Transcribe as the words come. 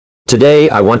Today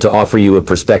I want to offer you a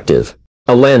perspective,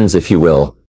 a lens if you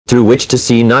will, through which to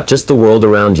see not just the world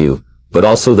around you, but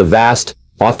also the vast,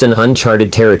 often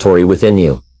uncharted territory within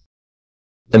you.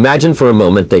 Imagine for a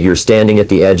moment that you're standing at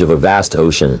the edge of a vast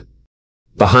ocean.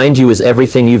 Behind you is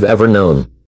everything you've ever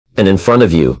known, and in front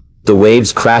of you, the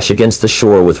waves crash against the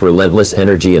shore with relentless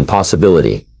energy and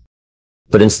possibility.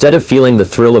 But instead of feeling the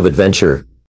thrill of adventure,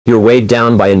 you're weighed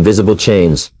down by invisible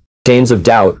chains of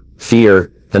doubt,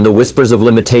 fear, and the whispers of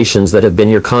limitations that have been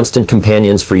your constant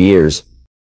companions for years.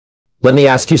 Let me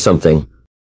ask you something.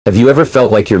 Have you ever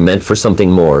felt like you're meant for something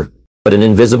more, but an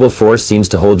invisible force seems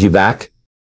to hold you back?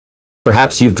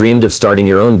 Perhaps you've dreamed of starting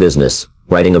your own business,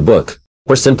 writing a book,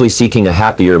 or simply seeking a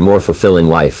happier, more fulfilling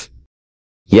life.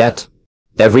 Yet,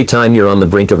 every time you're on the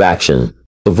brink of action,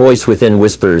 a voice within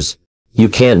whispers, "You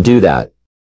can't do that."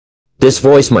 This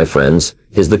voice, my friends,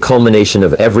 is the culmination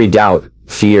of every doubt,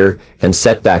 fear, and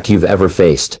setback you've ever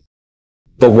faced.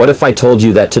 But what if I told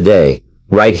you that today,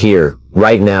 right here,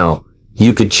 right now,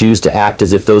 you could choose to act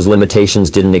as if those limitations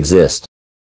didn't exist?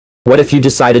 What if you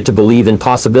decided to believe in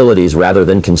possibilities rather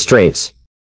than constraints?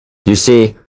 You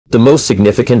see, the most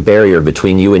significant barrier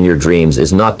between you and your dreams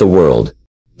is not the world.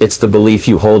 It's the belief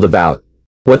you hold about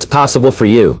what's possible for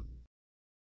you.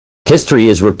 History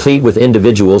is replete with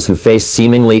individuals who faced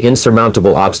seemingly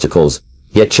insurmountable obstacles,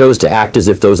 yet chose to act as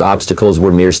if those obstacles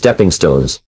were mere stepping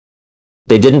stones.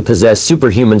 They didn't possess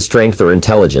superhuman strength or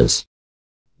intelligence.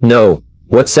 No,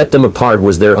 what set them apart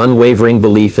was their unwavering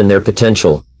belief in their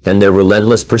potential, and their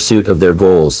relentless pursuit of their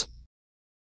goals.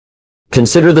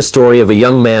 Consider the story of a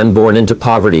young man born into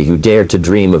poverty who dared to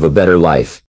dream of a better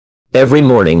life. Every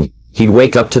morning, he'd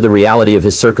wake up to the reality of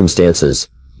his circumstances: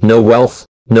 no wealth,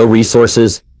 no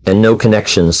resources, and no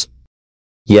connections.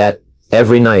 Yet,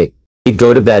 every night, he'd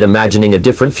go to bed imagining a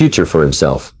different future for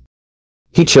himself.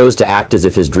 He chose to act as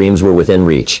if his dreams were within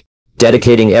reach,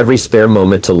 dedicating every spare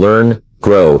moment to learn,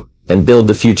 grow, and build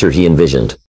the future he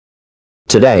envisioned.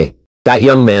 Today, that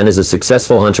young man is a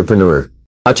successful entrepreneur,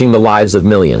 touching the lives of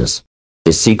millions.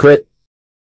 His secret?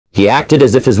 He acted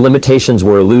as if his limitations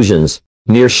were illusions,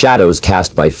 mere shadows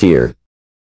cast by fear.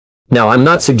 Now, I'm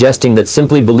not suggesting that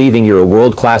simply believing you're a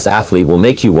world-class athlete will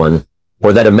make you one,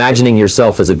 or that imagining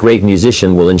yourself as a great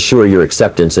musician will ensure your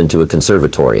acceptance into a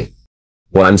conservatory.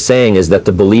 What I'm saying is that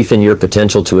the belief in your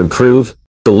potential to improve,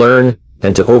 to learn,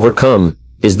 and to overcome,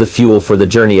 is the fuel for the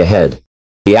journey ahead.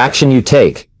 The action you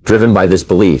take, driven by this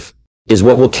belief, is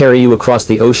what will carry you across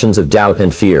the oceans of doubt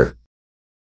and fear.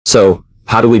 So,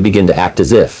 how do we begin to act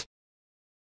as if?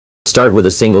 Start with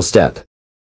a single step.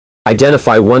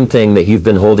 Identify one thing that you've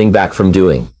been holding back from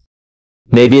doing.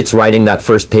 Maybe it's writing that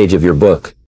first page of your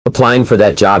book, applying for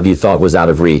that job you thought was out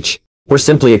of reach, or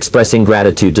simply expressing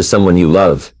gratitude to someone you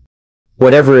love.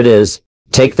 Whatever it is,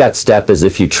 take that step as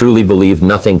if you truly believe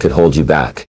nothing could hold you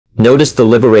back. Notice the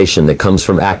liberation that comes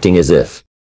from acting as if.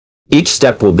 Each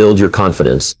step will build your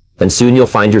confidence, and soon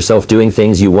you'll find yourself doing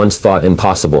things you once thought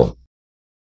impossible.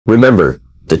 Remember,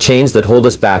 the chains that hold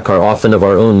us back are often of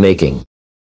our own making.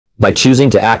 By choosing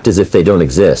to act as if they don't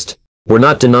exist, we're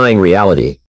not denying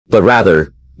reality, but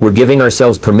rather, we're giving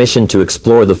ourselves permission to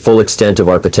explore the full extent of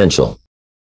our potential.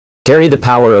 Carry the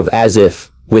power of as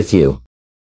if with you.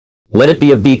 Let it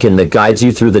be a beacon that guides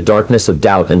you through the darkness of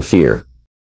doubt and fear.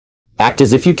 Act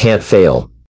as if you can't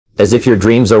fail, as if your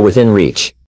dreams are within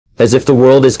reach, as if the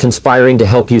world is conspiring to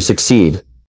help you succeed.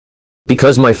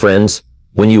 Because, my friends,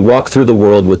 when you walk through the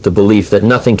world with the belief that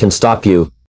nothing can stop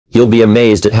you, you'll be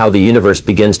amazed at how the universe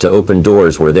begins to open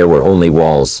doors where there were only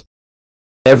walls.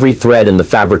 Every thread in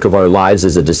the fabric of our lives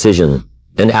is a decision,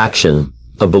 an action,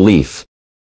 a belief.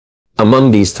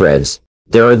 Among these threads,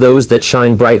 there are those that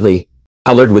shine brightly,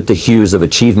 colored with the hues of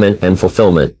achievement and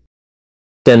fulfillment.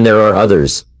 Then there are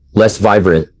others, less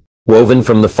vibrant, woven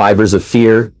from the fibers of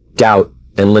fear, doubt,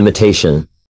 and limitation.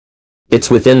 It's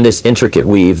within this intricate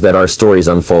weave that our stories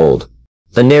unfold,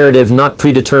 a narrative not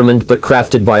predetermined but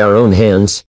crafted by our own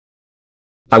hands.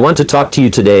 I want to talk to you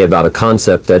today about a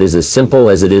concept that is as simple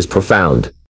as it is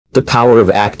profound: the power of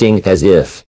acting as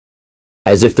if.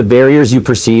 As if the barriers you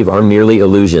perceive are merely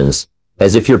illusions,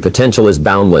 as if your potential is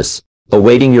boundless,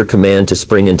 awaiting your command to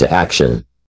spring into action.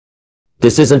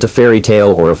 This isn't a fairy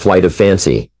tale or a flight of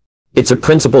fancy. It's a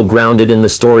principle grounded in the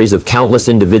stories of countless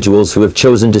individuals who have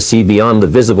chosen to see beyond the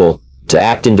visible, to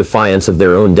act in defiance of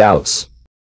their own doubts.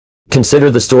 Consider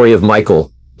the story of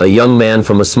Michael, a young man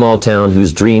from a small town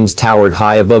whose dreams towered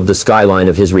high above the skyline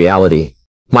of his reality.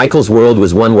 Michael's world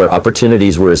was one where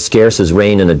opportunities were as scarce as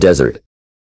rain in a desert.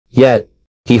 Yet,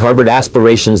 he harbored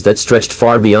aspirations that stretched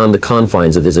far beyond the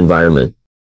confines of his environment.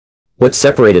 What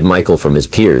separated Michael from his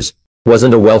peers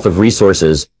wasn't a wealth of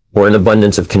resources or an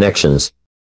abundance of connections.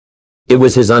 It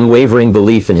was his unwavering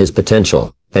belief in his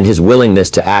potential, and his willingness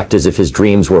to act as if his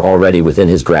dreams were already within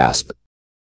his grasp.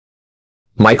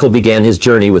 Michael began his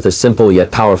journey with a simple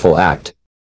yet powerful act.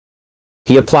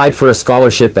 He applied for a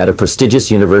scholarship at a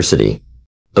prestigious university,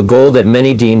 a goal that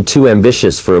many deemed too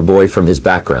ambitious for a boy from his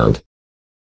background.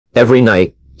 Every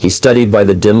night, he studied by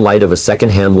the dim light of a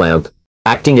second-hand lamp,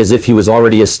 acting as if he was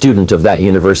already a student of that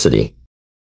university.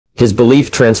 His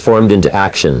belief transformed into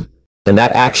action, and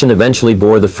that action eventually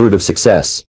bore the fruit of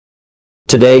success.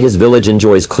 Today his village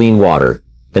enjoys clean water,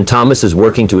 and Thomas is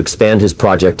working to expand his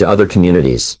project to other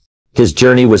communities. His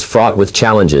journey was fraught with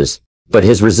challenges, but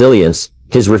his resilience,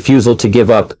 his refusal to give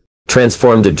up,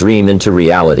 transformed a dream into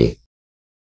reality.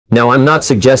 Now I'm not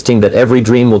suggesting that every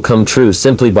dream will come true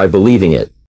simply by believing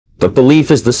it, but belief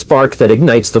is the spark that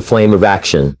ignites the flame of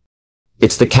action.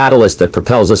 It's the catalyst that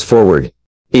propels us forward,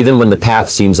 even when the path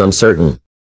seems uncertain.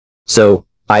 So,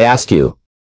 I ask you,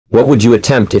 what would you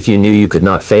attempt if you knew you could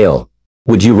not fail?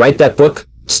 Would you write that book,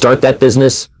 start that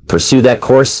business, pursue that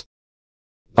course?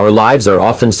 Our lives are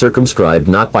often circumscribed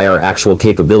not by our actual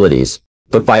capabilities,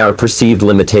 but by our perceived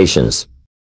limitations.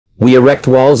 We erect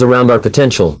walls around our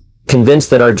potential, convinced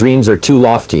that our dreams are too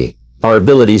lofty, our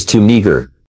abilities too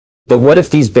meager. But what if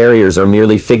these barriers are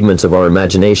merely figments of our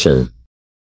imagination?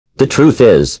 The truth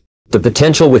is, the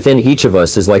potential within each of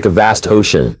us is like a vast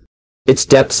ocean, its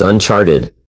depths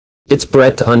uncharted, its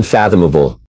breadth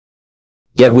unfathomable.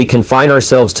 Yet we confine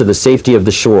ourselves to the safety of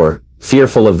the shore,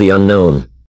 fearful of the unknown.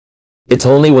 It's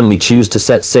only when we choose to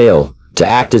set sail, to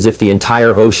act as if the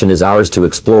entire ocean is ours to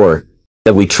explore,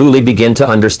 that we truly begin to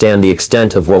understand the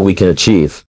extent of what we can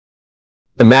achieve.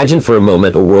 Imagine for a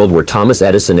moment a world where Thomas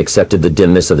Edison accepted the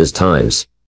dimness of his times,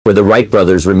 where the Wright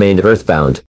brothers remained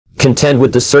earthbound, content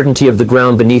with the certainty of the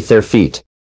ground beneath their feet.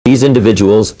 These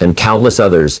individuals, and countless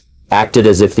others, acted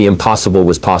as if the impossible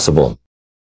was possible.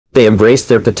 They embraced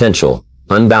their potential,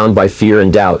 unbound by fear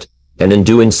and doubt, and in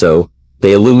doing so,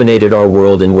 they illuminated our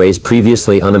world in ways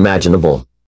previously unimaginable.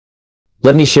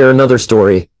 Let me share another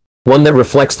story, one that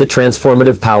reflects the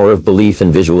transformative power of belief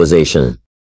and visualization.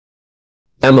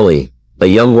 Emily, a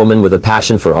young woman with a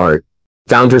passion for art,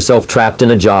 found herself trapped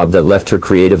in a job that left her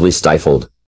creatively stifled.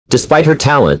 Despite her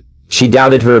talent, she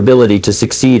doubted her ability to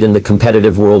succeed in the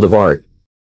competitive world of art.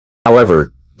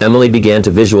 However, Emily began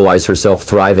to visualize herself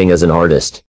thriving as an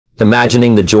artist,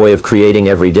 imagining the joy of creating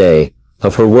every day,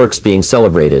 of her works being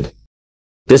celebrated.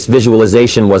 This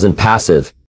visualization wasn't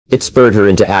passive, it spurred her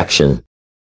into action.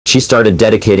 She started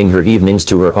dedicating her evenings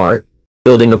to her art,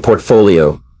 building a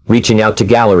portfolio, reaching out to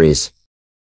galleries.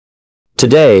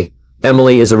 Today,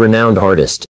 Emily is a renowned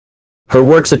artist. Her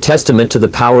work's a testament to the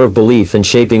power of belief in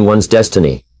shaping one's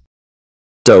destiny.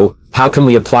 So, how can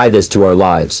we apply this to our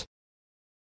lives?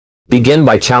 Begin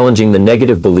by challenging the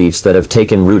negative beliefs that have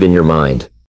taken root in your mind.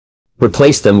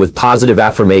 Replace them with positive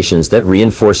affirmations that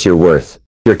reinforce your worth,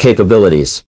 your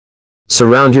capabilities.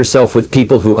 Surround yourself with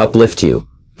people who uplift you,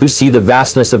 who see the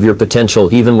vastness of your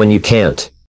potential even when you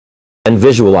can't. And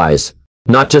visualize,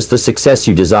 not just the success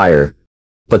you desire,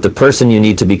 but the person you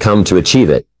need to become to achieve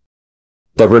it.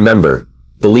 But remember,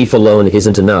 belief alone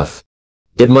isn't enough.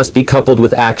 It must be coupled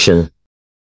with action.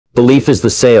 Belief is the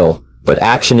sail, but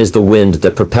action is the wind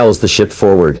that propels the ship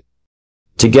forward.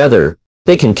 Together,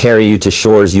 they can carry you to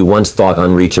shores you once thought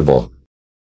unreachable.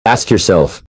 Ask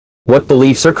yourself, what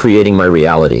beliefs are creating my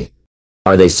reality?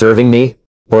 Are they serving me,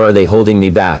 or are they holding me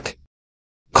back?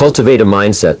 Cultivate a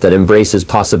mindset that embraces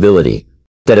possibility,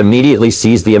 that immediately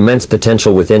sees the immense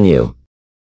potential within you.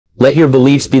 Let your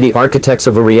beliefs be the architects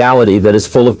of a reality that is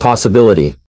full of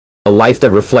possibility, a life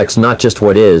that reflects not just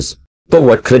what is, but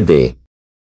what could be.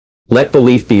 Let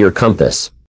belief be your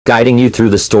compass, guiding you through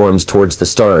the storms towards the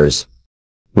stars.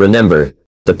 Remember,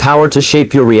 the power to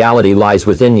shape your reality lies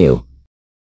within you.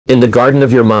 In the garden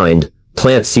of your mind,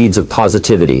 plant seeds of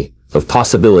positivity, of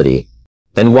possibility,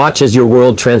 and watch as your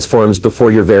world transforms before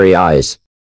your very eyes.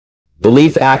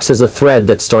 Belief acts as a thread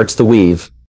that starts the weave.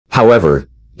 However,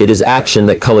 it is action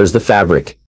that colors the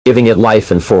fabric, giving it life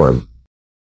and form.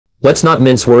 Let's not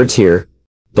mince words here.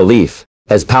 Belief,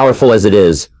 as powerful as it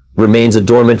is, remains a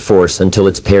dormant force until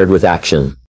it's paired with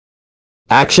action.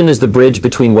 Action is the bridge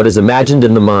between what is imagined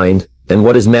in the mind and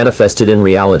what is manifested in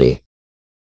reality.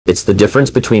 It's the difference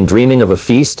between dreaming of a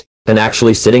feast and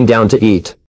actually sitting down to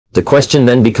eat. The question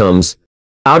then becomes,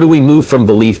 how do we move from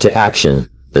belief to action,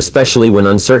 especially when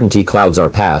uncertainty clouds our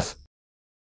path?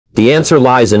 The answer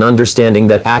lies in understanding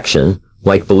that action,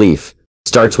 like belief,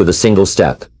 starts with a single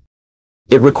step.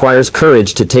 It requires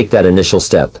courage to take that initial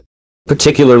step,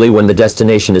 particularly when the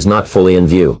destination is not fully in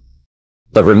view.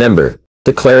 But remember,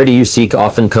 the clarity you seek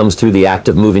often comes through the act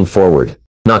of moving forward,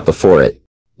 not before it.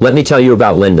 Let me tell you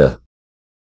about Linda.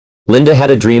 Linda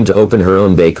had a dream to open her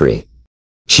own bakery.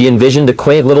 She envisioned a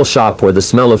quaint little shop where the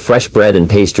smell of fresh bread and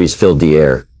pastries filled the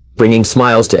air, bringing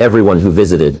smiles to everyone who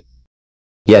visited.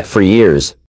 Yet for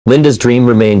years, Linda's dream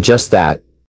remained just that,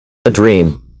 a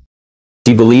dream.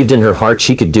 She believed in her heart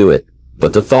she could do it,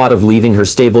 but the thought of leaving her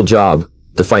stable job,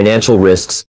 the financial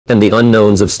risks, and the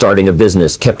unknowns of starting a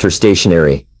business kept her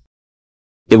stationary.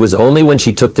 It was only when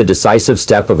she took the decisive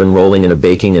step of enrolling in a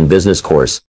baking and business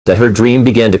course that her dream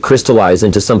began to crystallize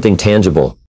into something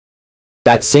tangible.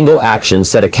 That single action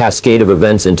set a cascade of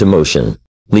events into motion,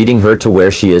 leading her to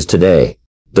where she is today,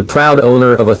 the proud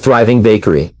owner of a thriving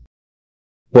bakery.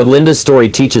 What Linda's story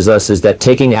teaches us is that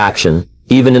taking action,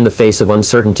 even in the face of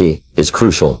uncertainty, is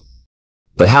crucial.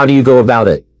 But how do you go about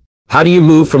it? How do you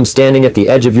move from standing at the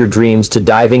edge of your dreams to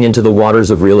diving into the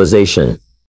waters of realization?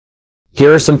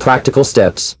 Here are some practical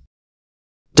steps.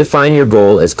 Define your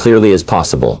goal as clearly as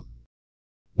possible.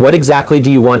 What exactly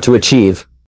do you want to achieve?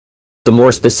 The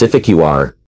more specific you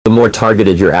are, the more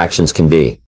targeted your actions can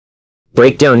be.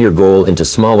 Break down your goal into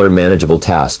smaller, manageable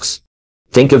tasks.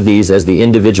 Think of these as the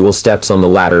individual steps on the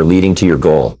ladder leading to your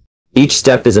goal. Each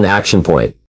step is an action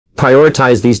point.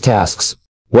 Prioritize these tasks.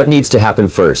 What needs to happen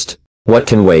first? What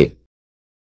can wait?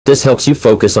 This helps you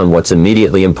focus on what's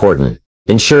immediately important,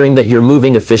 ensuring that you're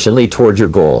moving efficiently toward your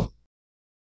goal.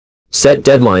 Set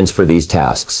deadlines for these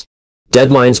tasks.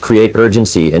 Deadlines create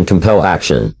urgency and compel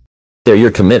action. They're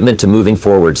your commitment to moving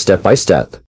forward step by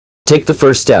step. Take the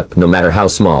first step, no matter how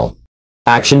small.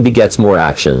 Action begets more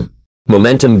action.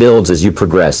 Momentum builds as you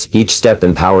progress, each step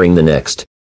empowering the next.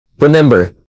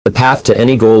 Remember, the path to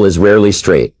any goal is rarely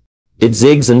straight. It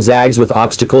zigs and zags with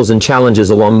obstacles and challenges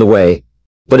along the way.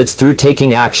 But it's through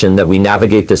taking action that we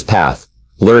navigate this path,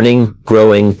 learning,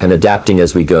 growing, and adapting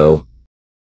as we go.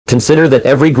 Consider that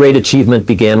every great achievement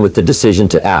began with the decision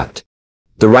to act.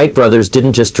 The Wright brothers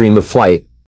didn't just dream of flight.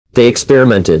 They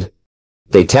experimented.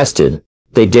 They tested.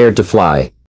 They dared to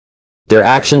fly. Their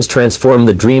actions transformed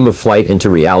the dream of flight into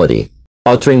reality,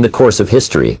 altering the course of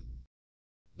history.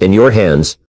 In your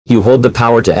hands, you hold the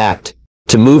power to act,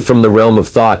 to move from the realm of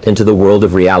thought into the world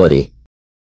of reality.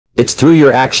 It's through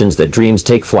your actions that dreams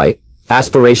take flight,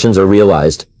 aspirations are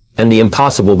realized, and the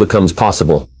impossible becomes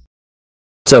possible.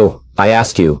 So, I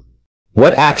ask you,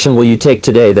 what action will you take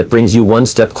today that brings you one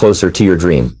step closer to your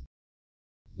dream?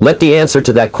 Let the answer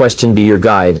to that question be your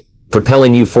guide,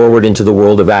 propelling you forward into the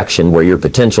world of action where your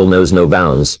potential knows no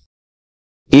bounds.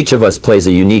 Each of us plays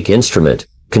a unique instrument,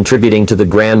 contributing to the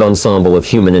grand ensemble of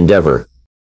human endeavor.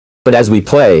 But as we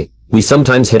play, we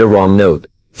sometimes hit a wrong note,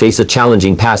 face a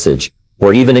challenging passage,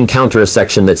 or even encounter a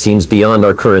section that seems beyond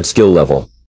our current skill level.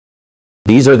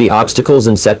 These are the obstacles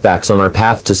and setbacks on our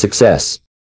path to success.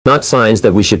 Not signs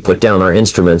that we should put down our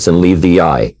instruments and leave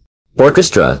the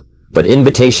orchestra, but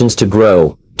invitations to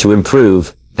grow, to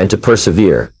improve, and to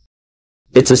persevere.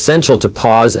 It's essential to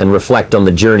pause and reflect on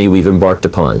the journey we've embarked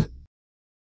upon.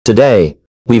 Today,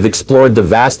 we've explored the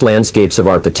vast landscapes of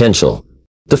our potential,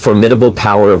 the formidable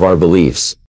power of our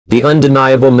beliefs, the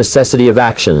undeniable necessity of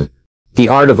action, the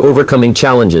art of overcoming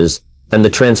challenges, and the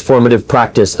transformative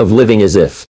practice of living as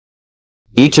if.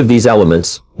 Each of these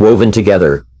elements, woven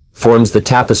together, forms the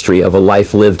tapestry of a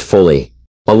life lived fully,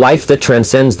 a life that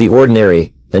transcends the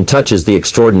ordinary and touches the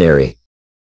extraordinary.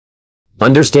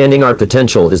 Understanding our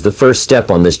potential is the first step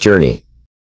on this journey.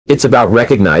 It's about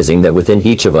recognizing that within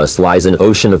each of us lies an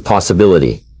ocean of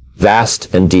possibility,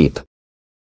 vast and deep.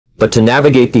 But to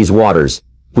navigate these waters,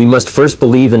 we must first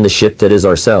believe in the ship that is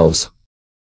ourselves.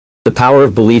 The power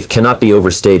of belief cannot be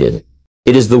overstated.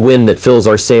 It is the wind that fills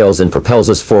our sails and propels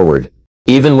us forward,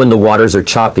 even when the waters are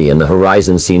choppy and the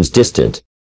horizon seems distant.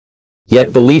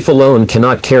 Yet belief alone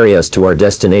cannot carry us to our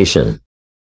destination.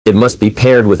 It must be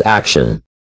paired with action,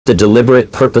 the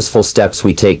deliberate, purposeful steps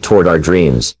we take toward our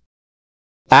dreams.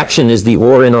 Action is the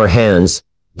oar in our hands,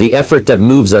 the effort that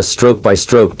moves us stroke by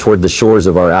stroke toward the shores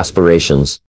of our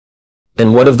aspirations.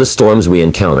 And what of the storms we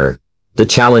encounter, the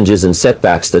challenges and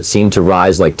setbacks that seem to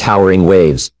rise like towering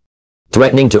waves,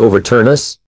 threatening to overturn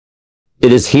us?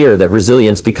 It is here that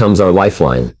resilience becomes our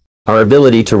lifeline, our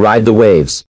ability to ride the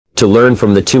waves, to learn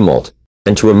from the tumult,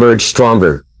 and to emerge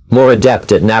stronger, more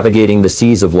adept at navigating the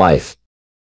seas of life.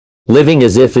 Living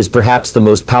as if is perhaps the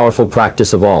most powerful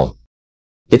practice of all.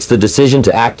 It's the decision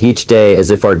to act each day as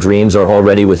if our dreams are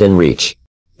already within reach,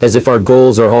 as if our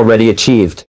goals are already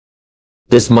achieved.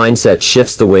 This mindset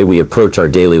shifts the way we approach our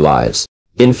daily lives,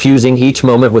 infusing each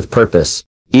moment with purpose,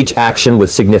 each action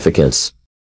with significance.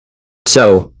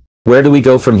 So, where do we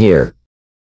go from here?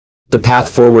 The path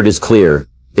forward is clear.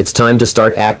 It's time to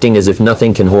start acting as if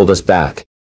nothing can hold us back.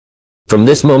 From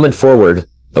this moment forward,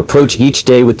 approach each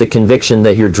day with the conviction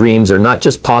that your dreams are not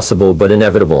just possible but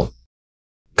inevitable.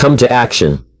 Come to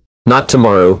action. Not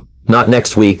tomorrow, not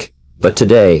next week, but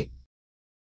today.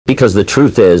 Because the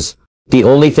truth is, the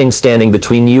only thing standing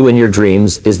between you and your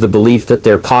dreams is the belief that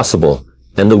they're possible,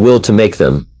 and the will to make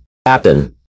them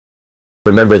happen.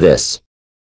 Remember this.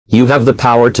 You have the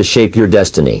power to shape your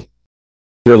destiny.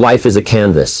 Your life is a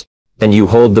canvas, and you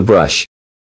hold the brush.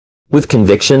 With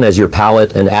conviction as your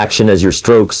palette and action as your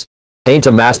strokes, paint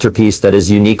a masterpiece that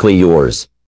is uniquely yours.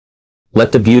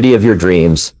 Let the beauty of your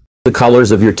dreams, the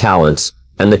colors of your talents,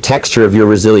 and the texture of your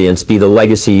resilience be the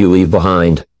legacy you leave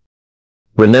behind.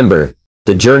 Remember,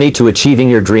 the journey to achieving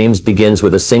your dreams begins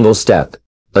with a single step,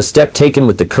 a step taken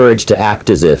with the courage to act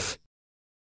as if.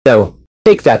 So,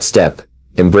 take that step,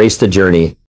 embrace the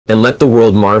journey, and let the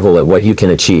world marvel at what you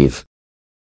can achieve.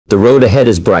 The road ahead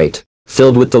is bright,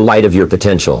 filled with the light of your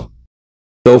potential.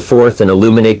 Go forth and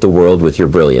illuminate the world with your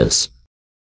brilliance.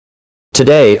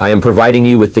 Today I am providing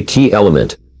you with the key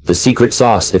element, the secret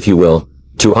sauce if you will,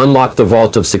 to unlock the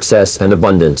vault of success and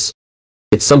abundance.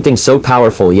 It's something so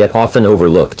powerful yet often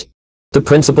overlooked. The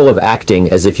principle of acting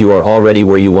as if you are already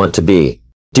where you want to be,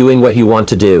 doing what you want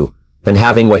to do, and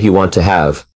having what you want to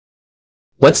have.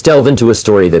 Let's delve into a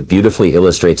story that beautifully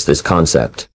illustrates this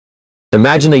concept.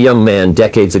 Imagine a young man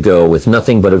decades ago with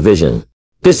nothing but a vision.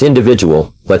 This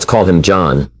individual, let's call him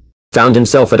John, found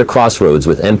himself at a crossroads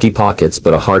with empty pockets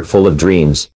but a heart full of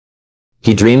dreams.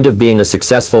 He dreamed of being a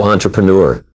successful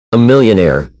entrepreneur, a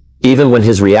millionaire, even when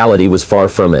his reality was far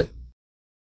from it.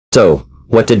 So,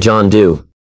 what did John do?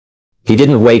 He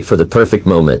didn't wait for the perfect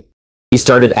moment. He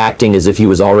started acting as if he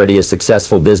was already a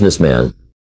successful businessman.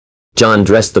 John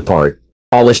dressed the part,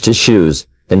 polished his shoes,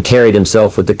 and carried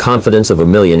himself with the confidence of a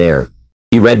millionaire.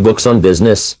 He read books on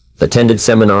business, attended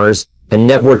seminars, and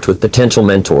networked with potential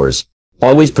mentors,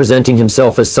 always presenting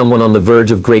himself as someone on the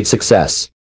verge of great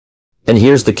success. And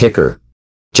here's the kicker.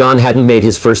 John hadn't made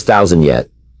his first 1,000 yet,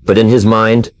 but in his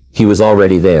mind, he was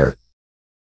already there.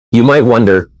 You might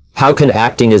wonder, how can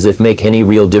acting as if make any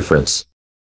real difference?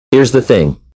 Here's the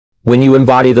thing. When you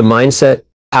embody the mindset,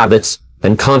 habits,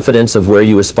 and confidence of where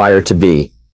you aspire to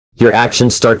be, your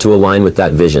actions start to align with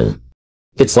that vision.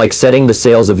 It's like setting the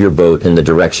sails of your boat in the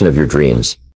direction of your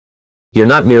dreams. You're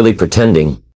not merely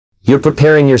pretending. You're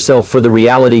preparing yourself for the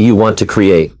reality you want to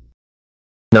create.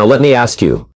 Now let me ask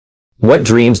you, what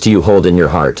dreams do you hold in your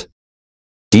heart?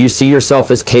 Do you see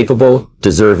yourself as capable,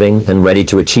 deserving, and ready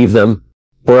to achieve them?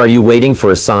 Or are you waiting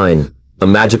for a sign, a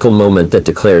magical moment that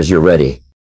declares you're ready?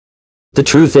 The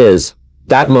truth is,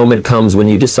 that moment comes when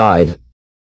you decide.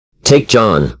 Take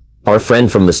John, our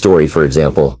friend from the story, for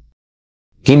example.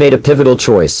 He made a pivotal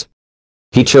choice.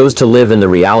 He chose to live in the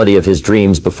reality of his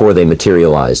dreams before they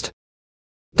materialized.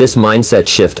 This mindset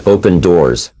shift opened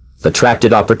doors,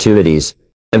 attracted opportunities,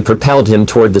 and propelled him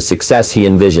toward the success he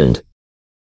envisioned.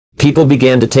 People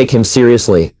began to take him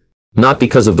seriously, not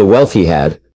because of the wealth he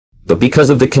had, but because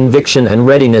of the conviction and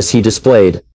readiness he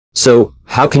displayed. So,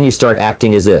 how can you start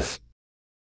acting as if?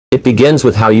 It begins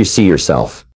with how you see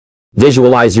yourself.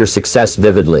 Visualize your success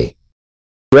vividly.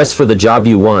 Dress for the job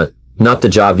you want, not the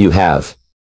job you have.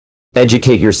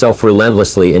 Educate yourself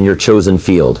relentlessly in your chosen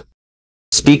field.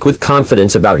 Speak with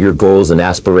confidence about your goals and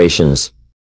aspirations.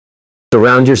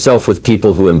 Surround yourself with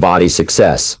people who embody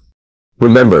success.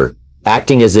 Remember,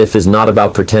 acting as if is not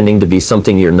about pretending to be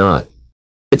something you're not.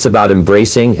 It's about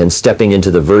embracing and stepping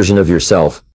into the version of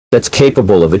yourself that's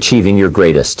capable of achieving your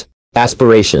greatest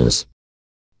aspirations.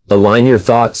 Align your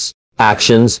thoughts,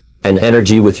 actions, and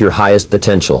energy with your highest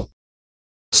potential.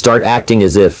 Start acting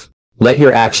as if. Let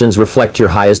your actions reflect your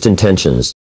highest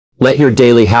intentions. Let your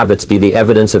daily habits be the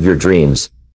evidence of your dreams.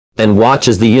 And watch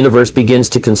as the universe begins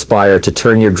to conspire to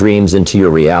turn your dreams into your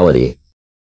reality.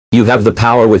 You have the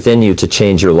power within you to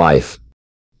change your life.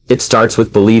 It starts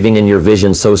with believing in your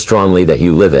vision so strongly that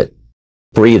you live it,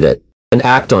 breathe it, and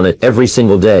act on it every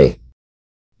single day.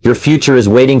 Your future is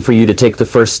waiting for you to take the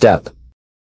first step.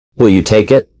 Will you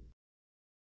take it?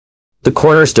 The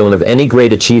cornerstone of any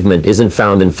great achievement isn't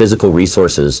found in physical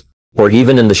resources, or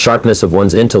even in the sharpness of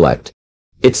one's intellect.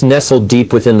 It's nestled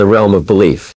deep within the realm of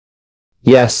belief.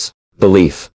 Yes,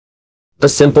 belief. A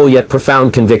simple yet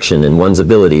profound conviction in one's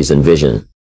abilities and vision.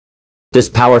 This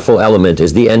powerful element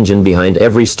is the engine behind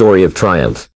every story of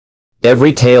triumph.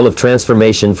 Every tale of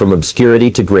transformation from obscurity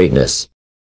to greatness.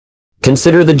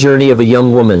 Consider the journey of a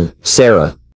young woman,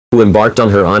 Sarah, who embarked on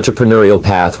her entrepreneurial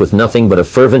path with nothing but a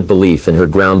fervent belief in her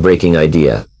groundbreaking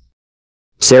idea.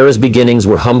 Sarah's beginnings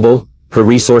were humble, her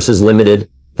resources limited,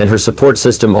 and her support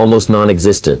system almost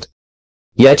non-existent.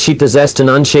 Yet she possessed an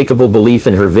unshakable belief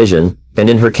in her vision, and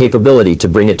in her capability to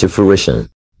bring it to fruition.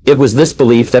 It was this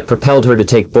belief that propelled her to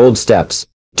take bold steps,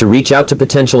 to reach out to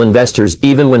potential investors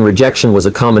even when rejection was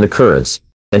a common occurrence,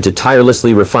 and to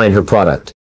tirelessly refine her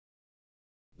product.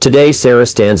 Today Sarah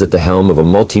stands at the helm of a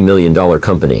multi-million-dollar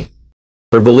company.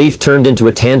 Her belief turned into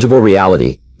a tangible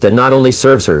reality that not only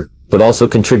serves her, but also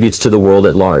contributes to the world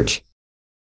at large.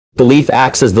 Belief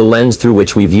acts as the lens through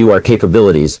which we view our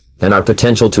capabilities and our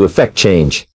potential to affect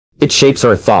change. It shapes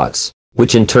our thoughts,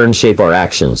 which in turn shape our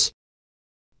actions.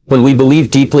 When we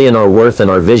believe deeply in our worth and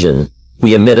our vision,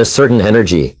 we emit a certain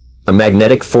energy, a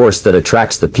magnetic force that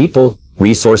attracts the people,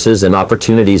 resources, and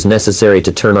opportunities necessary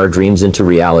to turn our dreams into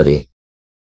reality.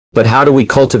 But how do we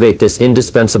cultivate this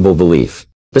indispensable belief,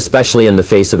 especially in the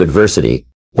face of adversity,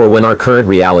 or when our current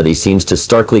reality seems to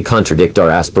starkly contradict our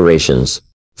aspirations?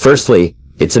 Firstly,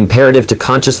 it's imperative to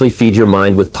consciously feed your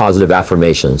mind with positive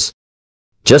affirmations.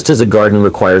 Just as a garden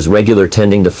requires regular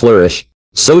tending to flourish,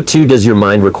 so too does your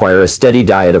mind require a steady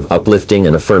diet of uplifting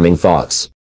and affirming thoughts.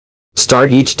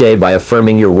 Start each day by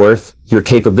affirming your worth, your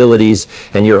capabilities,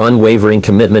 and your unwavering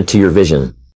commitment to your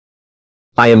vision.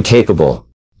 I am capable.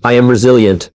 I am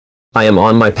resilient. I am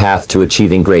on my path to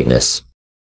achieving greatness.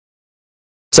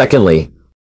 Secondly,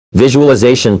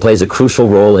 visualization plays a crucial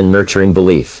role in nurturing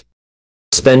belief.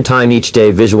 Spend time each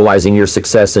day visualizing your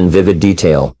success in vivid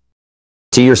detail.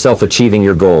 See yourself achieving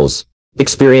your goals,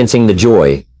 experiencing the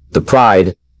joy, the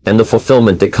pride, and the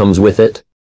fulfillment that comes with it.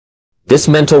 This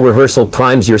mental rehearsal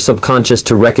primes your subconscious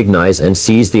to recognize and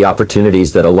seize the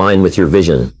opportunities that align with your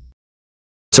vision.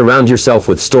 Surround yourself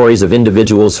with stories of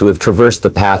individuals who have traversed the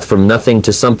path from nothing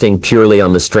to something purely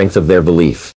on the strength of their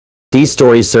belief. These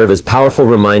stories serve as powerful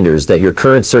reminders that your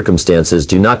current circumstances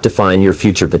do not define your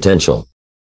future potential.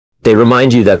 They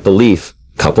remind you that belief,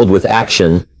 coupled with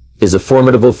action, is a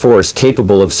formidable force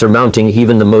capable of surmounting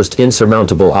even the most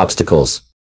insurmountable obstacles.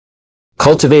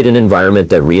 Cultivate an environment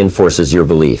that reinforces your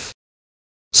belief.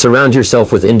 Surround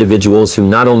yourself with individuals who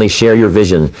not only share your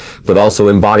vision, but also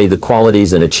embody the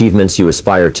qualities and achievements you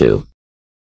aspire to.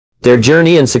 Their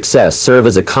journey and success serve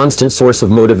as a constant source of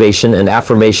motivation and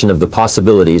affirmation of the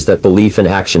possibilities that belief and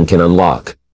action can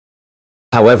unlock.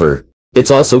 However,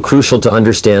 it's also crucial to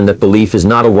understand that belief is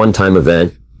not a one-time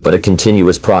event, but a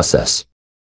continuous process.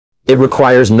 It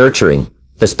requires nurturing,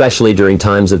 especially during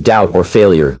times of doubt or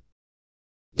failure.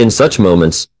 In such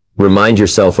moments, remind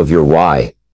yourself of your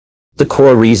why, the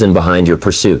core reason behind your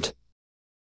pursuit.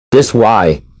 This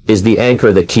why is the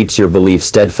anchor that keeps your belief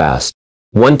steadfast.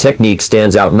 One technique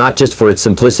stands out not just for its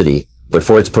simplicity, but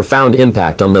for its profound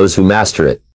impact on those who master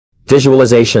it: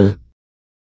 visualization.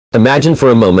 Imagine for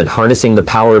a moment harnessing the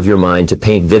power of your mind to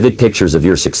paint vivid pictures of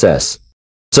your success,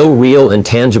 so real and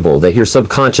tangible that your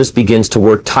subconscious begins to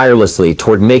work tirelessly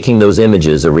toward making those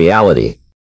images a reality.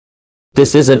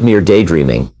 This isn't mere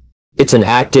daydreaming. It's an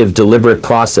active, deliberate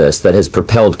process that has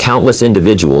propelled countless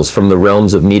individuals from the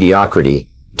realms of mediocrity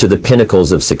to the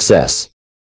pinnacles of success.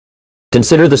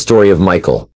 Consider the story of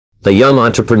Michael, a young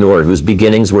entrepreneur whose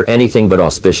beginnings were anything but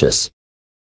auspicious.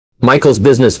 Michael's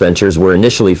business ventures were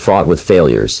initially fraught with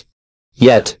failures.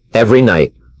 Yet, every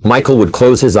night, Michael would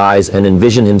close his eyes and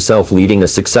envision himself leading a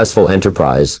successful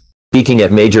enterprise, speaking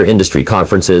at major industry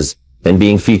conferences, and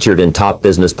being featured in top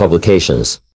business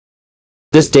publications.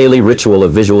 This daily ritual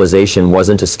of visualization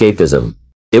wasn't escapism.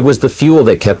 It was the fuel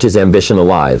that kept his ambition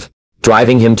alive,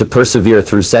 driving him to persevere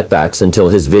through setbacks until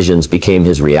his visions became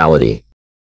his reality.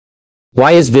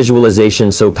 Why is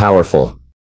visualization so powerful?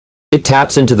 It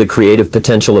taps into the creative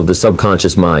potential of the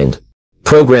subconscious mind,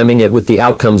 programming it with the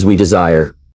outcomes we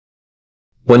desire.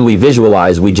 When we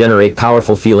visualize, we generate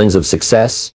powerful feelings of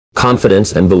success,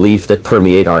 confidence, and belief that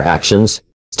permeate our actions,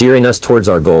 steering us towards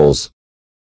our goals.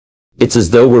 It's as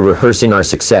though we're rehearsing our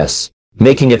success,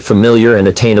 making it familiar and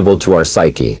attainable to our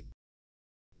psyche.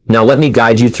 Now let me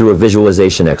guide you through a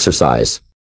visualization exercise.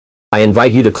 I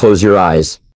invite you to close your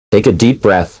eyes, take a deep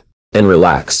breath, and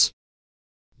relax.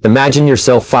 Imagine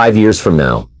yourself 5 years from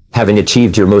now, having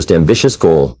achieved your most ambitious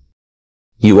goal.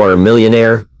 You are a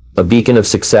millionaire, a beacon of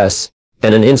success,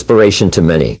 and an inspiration to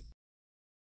many.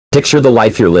 Picture the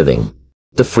life you're living,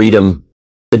 the freedom,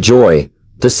 the joy,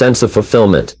 the sense of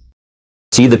fulfillment.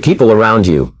 See the people around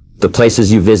you, the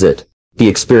places you visit, the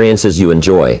experiences you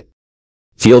enjoy.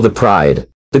 Feel the pride,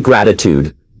 the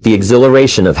gratitude, the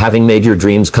exhilaration of having made your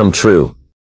dreams come true.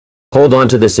 Hold on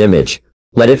to this image.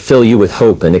 Let it fill you with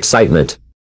hope and excitement.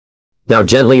 Now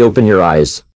gently open your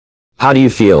eyes. How do you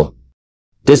feel?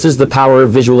 This is the power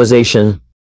of visualization.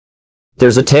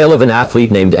 There's a tale of an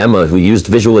athlete named Emma who used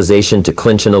visualization to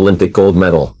clinch an Olympic gold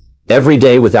medal. Every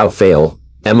day without fail,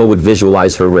 Emma would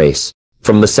visualize her race.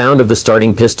 From the sound of the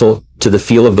starting pistol, to the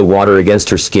feel of the water against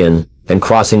her skin, and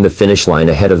crossing the finish line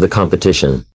ahead of the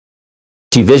competition.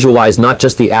 She visualized not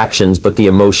just the actions but the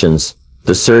emotions,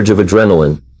 the surge of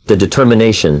adrenaline, the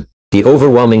determination, the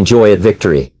overwhelming joy at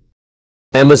victory.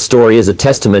 Emma's story is a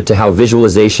testament to how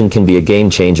visualization can be a game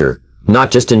changer,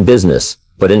 not just in business,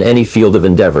 but in any field of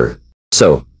endeavor.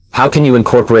 So, how can you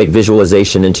incorporate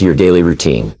visualization into your daily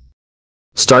routine?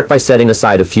 Start by setting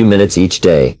aside a few minutes each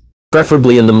day,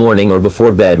 preferably in the morning or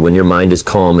before bed when your mind is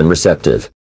calm and receptive.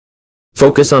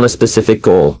 Focus on a specific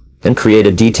goal, and create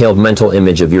a detailed mental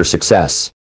image of your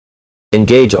success.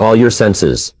 Engage all your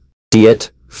senses. See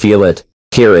it, feel it,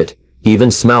 hear it,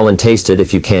 even smell and taste it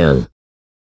if you can.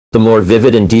 The more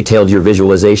vivid and detailed your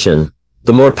visualization,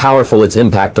 the more powerful its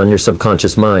impact on your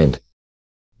subconscious mind.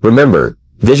 Remember,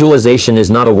 visualization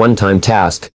is not a one-time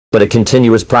task, but a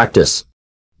continuous practice.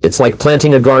 It's like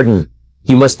planting a garden.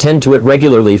 You must tend to it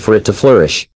regularly for it to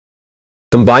flourish.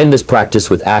 Combine this practice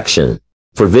with action,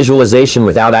 for visualization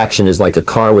without action is like a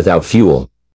car without fuel.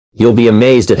 You'll be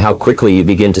amazed at how quickly you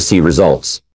begin to see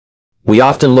results. We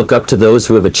often look up to those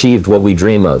who have achieved what we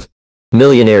dream of.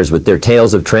 Millionaires with their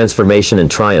tales of transformation and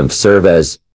triumph serve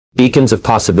as beacons of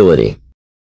possibility.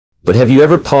 But have you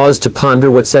ever paused to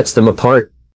ponder what sets them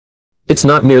apart? It's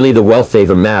not merely the wealth they've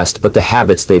amassed, but the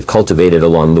habits they've cultivated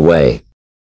along the way.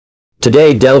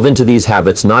 Today, delve into these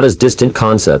habits not as distant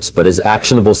concepts but as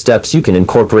actionable steps you can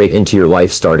incorporate into your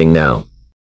life starting now.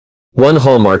 One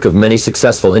hallmark of many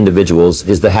successful individuals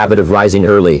is the habit of rising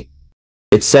early.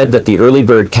 It's said that the early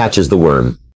bird catches the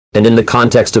worm, and in the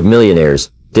context of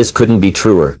millionaires, this couldn't be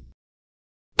truer.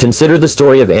 Consider the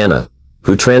story of Anna,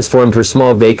 who transformed her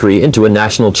small bakery into a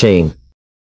national chain.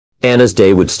 Anna's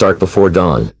day would start before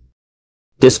dawn.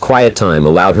 This quiet time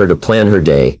allowed her to plan her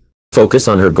day, focus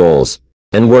on her goals,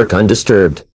 and work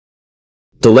undisturbed.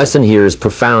 The lesson here is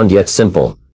profound yet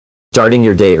simple. Starting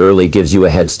your day early gives you a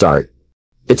head start.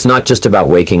 It's not just about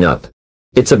waking up.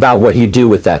 It's about what you do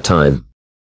with that time.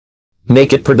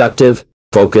 Make it productive,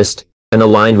 focused, and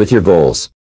aligned with your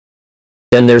goals.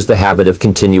 Then there's the habit of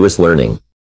continuous learning.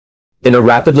 In a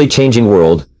rapidly changing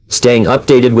world, staying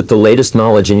updated with the latest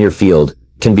knowledge in your field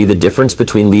can be the difference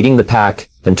between leading the pack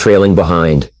and trailing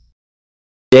behind.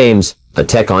 James, a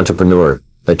tech entrepreneur,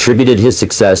 attributed his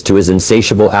success to his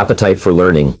insatiable appetite for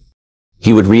learning.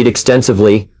 He would read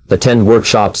extensively, attend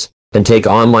workshops, and take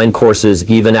online courses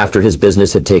even after his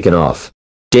business had taken off.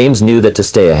 James knew that to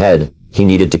stay ahead, he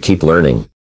needed to keep learning.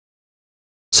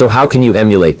 So how can you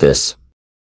emulate this?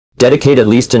 Dedicate at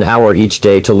least an hour each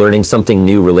day to learning something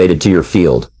new related to your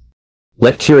field.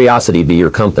 Let curiosity be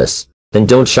your compass, and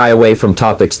don't shy away from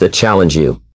topics that challenge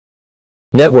you.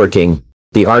 Networking,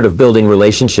 the art of building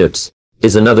relationships,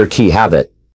 is another key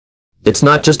habit. It's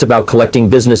not just about collecting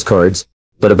business cards,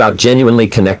 but about genuinely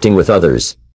connecting with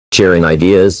others, sharing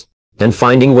ideas, and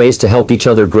finding ways to help each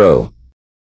other grow.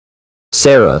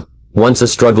 Sarah, once a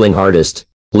struggling artist,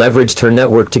 leveraged her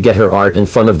network to get her art in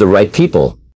front of the right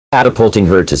people, catapulting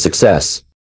her to success.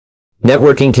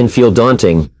 Networking can feel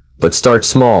daunting, but start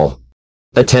small.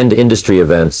 Attend industry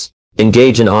events,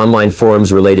 engage in online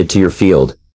forums related to your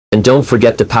field, and don't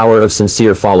forget the power of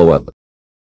sincere follow-up.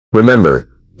 Remember,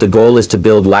 the goal is to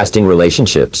build lasting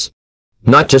relationships,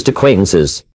 not just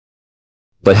acquaintances.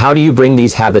 But how do you bring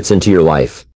these habits into your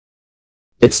life?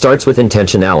 It starts with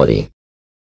intentionality.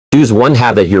 Choose one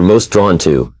habit you're most drawn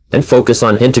to, and focus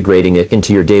on integrating it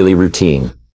into your daily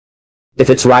routine. If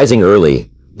it's rising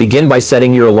early, begin by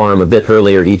setting your alarm a bit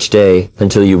earlier each day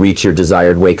until you reach your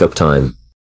desired wake-up time.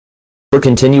 For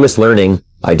continuous learning,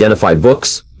 identify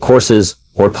books, courses,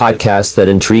 or podcasts that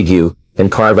intrigue you,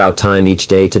 and carve out time each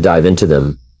day to dive into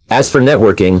them. As for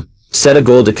networking, set a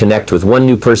goal to connect with one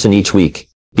new person each week,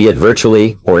 be it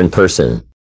virtually or in person.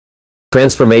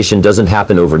 Transformation doesn't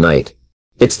happen overnight.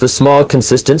 It's the small,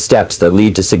 consistent steps that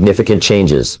lead to significant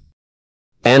changes.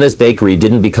 Anna's bakery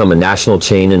didn't become a national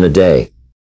chain in a day.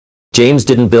 James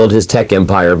didn't build his tech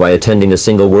empire by attending a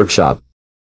single workshop.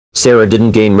 Sarah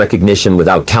didn't gain recognition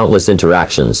without countless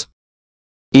interactions.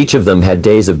 Each of them had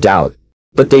days of doubt,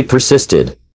 but they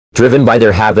persisted, driven by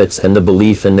their habits and the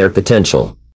belief in their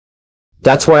potential.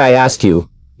 That's why I ask you,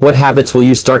 what habits will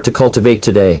you start to cultivate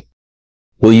today?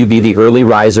 Will you be the early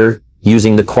riser,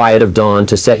 using the quiet of dawn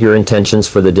to set your intentions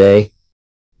for the day?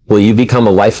 Will you become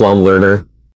a lifelong learner,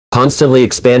 constantly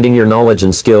expanding your knowledge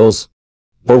and skills?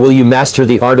 Or will you master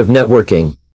the art of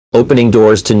networking, opening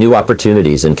doors to new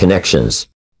opportunities and connections?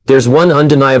 There's one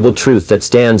undeniable truth that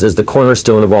stands as the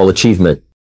cornerstone of all achievement.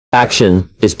 Action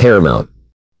is paramount.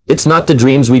 It's not the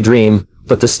dreams we dream,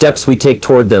 but the steps we take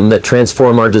toward them that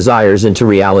transform our desires into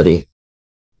reality.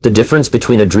 The difference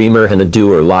between a dreamer and a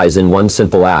doer lies in one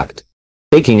simple act: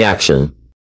 taking action.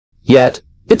 Yet,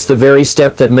 it's the very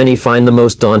step that many find the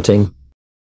most daunting.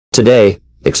 Today,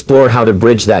 explore how to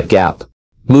bridge that gap,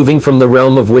 moving from the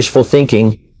realm of wishful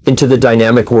thinking into the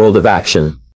dynamic world of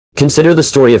action. Consider the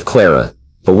story of Clara,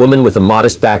 a woman with a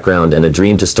modest background and a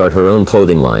dream to start her own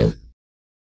clothing line.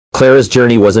 Clara's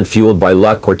journey wasn't fueled by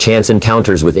luck or chance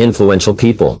encounters with influential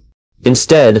people.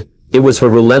 Instead, it was her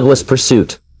relentless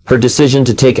pursuit, her decision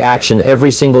to take action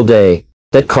every single day,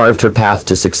 that carved her path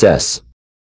to success.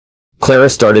 Clara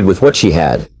started with what she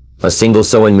had: a single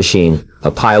sewing machine,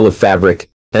 a pile of fabric,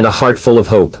 and a heart full of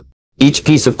hope. Each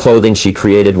piece of clothing she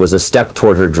created was a step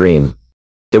toward her dream.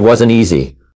 It wasn't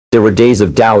easy. There were days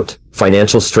of doubt,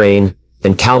 financial strain,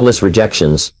 and countless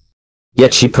rejections.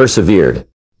 Yet she persevered,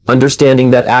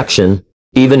 understanding that action,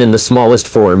 even in the smallest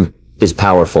form, is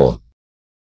powerful.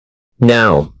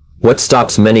 Now, what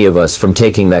stops many of us from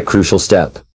taking that crucial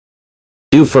step?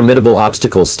 Two formidable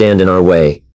obstacles stand in our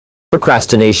way: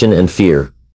 procrastination and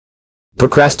fear.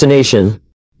 Procrastination,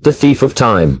 the thief of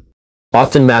time,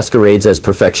 often masquerades as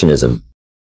perfectionism.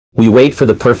 We wait for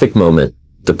the perfect moment,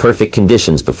 the perfect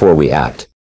conditions before we act.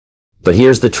 But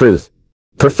here's the truth: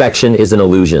 perfection is an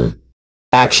illusion.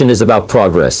 Action is about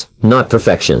progress, not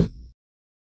perfection.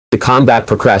 To combat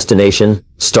procrastination,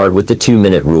 start with the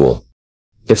 2-minute rule.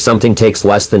 If something takes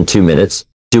less than 2 minutes,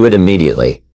 do it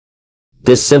immediately.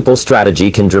 This simple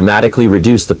strategy can dramatically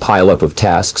reduce the pileup of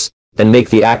tasks and make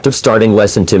the act of starting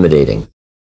less intimidating.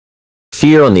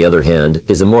 Fear, on the other hand,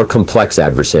 is a more complex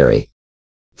adversary.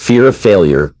 Fear of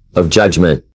failure, of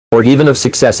judgment, or even of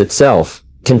success itself,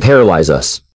 can paralyze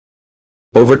us.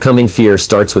 Overcoming fear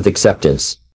starts with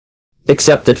acceptance.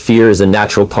 Accept that fear is a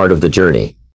natural part of the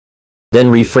journey. Then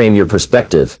reframe your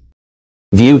perspective.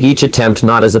 View each attempt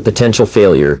not as a potential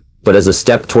failure, but as a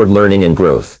step toward learning and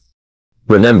growth.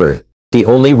 Remember, the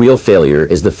only real failure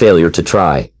is the failure to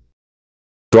try.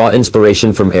 Draw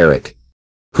inspiration from Eric,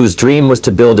 whose dream was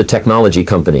to build a technology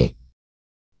company.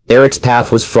 Eric's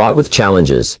path was fraught with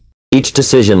challenges, each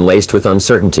decision laced with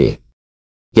uncertainty.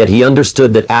 Yet he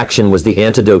understood that action was the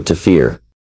antidote to fear.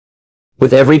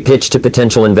 With every pitch to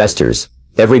potential investors,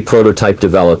 every prototype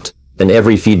developed, and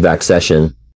every feedback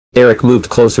session, Eric moved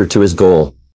closer to his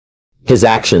goal. His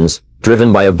actions,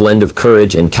 driven by a blend of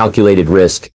courage and calculated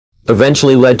risk,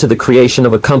 eventually led to the creation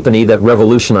of a company that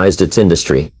revolutionized its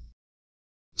industry.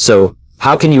 So,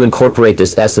 how can you incorporate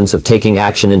this essence of taking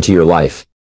action into your life?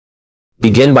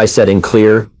 Begin by setting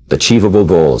clear, achievable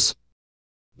goals.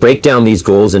 Break down these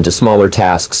goals into smaller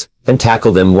tasks, and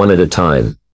tackle them one at a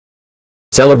time.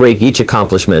 Celebrate each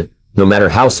accomplishment, no matter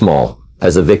how small,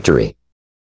 as a victory.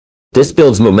 This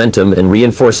builds momentum and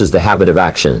reinforces the habit of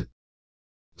action.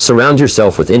 Surround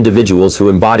yourself with individuals who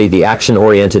embody the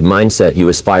action-oriented mindset you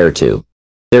aspire to.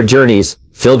 Their journeys,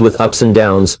 filled with ups and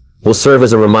downs, will serve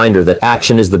as a reminder that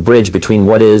action is the bridge between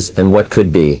what is and what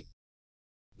could be.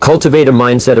 Cultivate a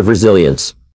mindset of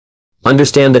resilience.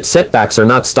 Understand that setbacks are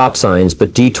not stop signs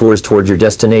but detours toward your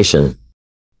destination.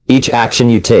 Each action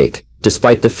you take,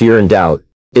 despite the fear and doubt,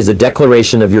 is a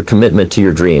declaration of your commitment to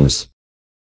your dreams.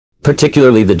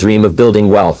 Particularly the dream of building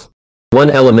wealth. One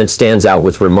element stands out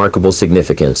with remarkable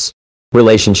significance: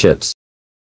 relationships.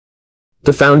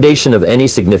 The foundation of any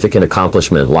significant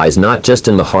accomplishment lies not just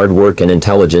in the hard work and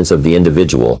intelligence of the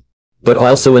individual, but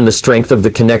also in the strength of the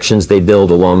connections they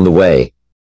build along the way.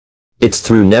 It's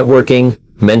through networking,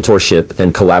 mentorship,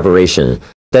 and collaboration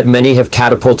that many have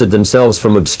catapulted themselves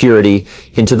from obscurity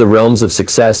into the realms of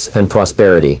success and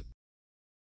prosperity.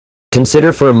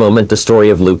 Consider for a moment the story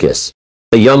of Lucas,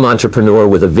 a young entrepreneur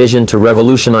with a vision to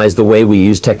revolutionize the way we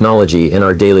use technology in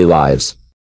our daily lives.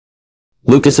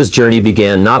 Lucas's journey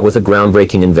began not with a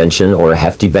groundbreaking invention or a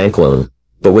hefty bank loan,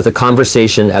 but with a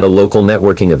conversation at a local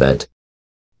networking event.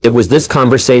 It was this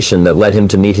conversation that led him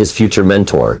to meet his future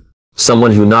mentor,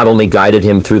 someone who not only guided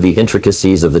him through the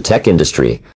intricacies of the tech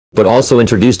industry, but also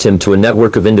introduced him to a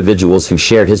network of individuals who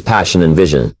shared his passion and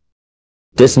vision.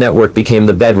 This network became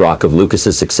the bedrock of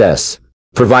Lucas's success,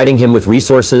 providing him with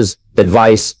resources,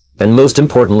 advice, and most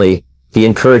importantly, the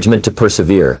encouragement to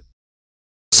persevere.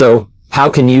 So, how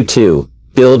can you too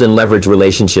build and leverage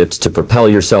relationships to propel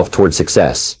yourself toward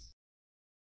success?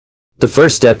 The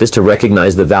first step is to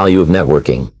recognize the value of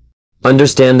networking.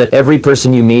 Understand that every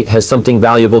person you meet has something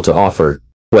valuable to offer,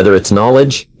 whether it's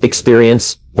knowledge,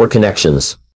 experience, or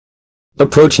connections.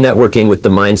 Approach networking with the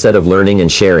mindset of learning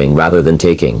and sharing rather than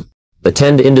taking.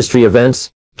 Attend industry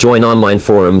events, join online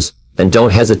forums, and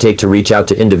don't hesitate to reach out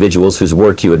to individuals whose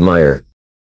work you admire.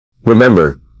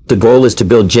 Remember, the goal is to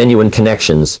build genuine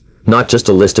connections, not just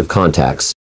a list of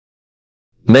contacts.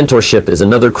 Mentorship is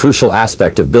another crucial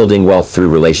aspect of building wealth through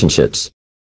relationships.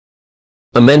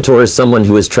 A mentor is someone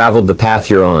who has traveled the path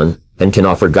you're on and can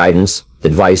offer guidance,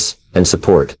 advice, and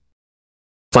support.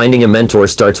 Finding a mentor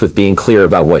starts with being clear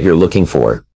about what you're looking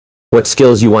for, what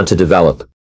skills you want to develop,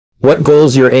 what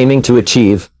goals you're aiming to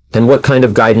achieve, and what kind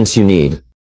of guidance you need.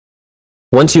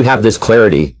 Once you have this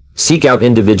clarity, seek out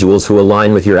individuals who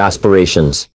align with your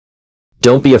aspirations.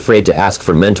 Don't be afraid to ask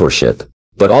for mentorship,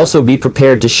 but also be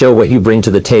prepared to show what you bring to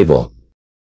the table.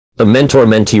 A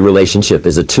mentor-mentee relationship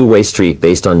is a two-way street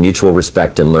based on mutual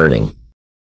respect and learning.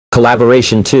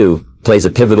 Collaboration, too, plays a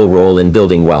pivotal role in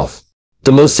building wealth.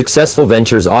 The most successful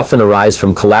ventures often arise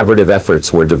from collaborative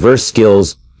efforts where diverse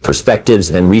skills, perspectives,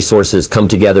 and resources come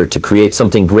together to create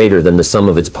something greater than the sum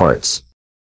of its parts.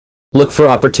 Look for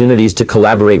opportunities to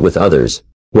collaborate with others,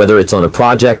 whether it's on a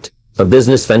project, a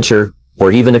business venture,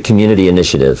 or even a community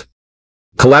initiative.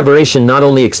 Collaboration not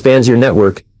only expands your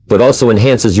network, but also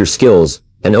enhances your skills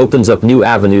and opens up new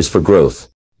avenues for growth.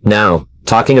 Now,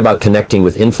 talking about connecting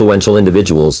with influential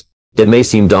individuals, it may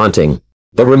seem daunting,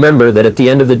 but remember that at the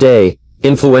end of the day,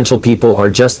 influential people are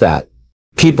just that.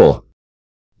 People.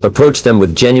 Approach them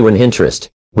with genuine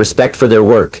interest, respect for their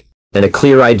work, and a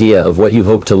clear idea of what you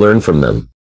hope to learn from them.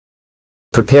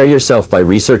 Prepare yourself by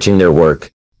researching their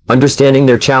work, understanding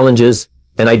their challenges,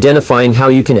 and identifying how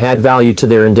you can add value to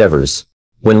their endeavors.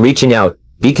 When reaching out,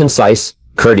 be concise,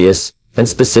 courteous, and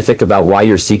specific about why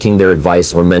you're seeking their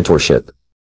advice or mentorship.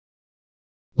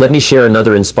 Let me share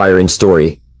another inspiring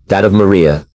story, that of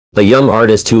Maria, a young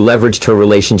artist who leveraged her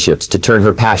relationships to turn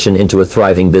her passion into a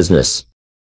thriving business.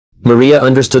 Maria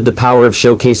understood the power of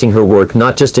showcasing her work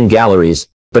not just in galleries,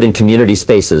 but in community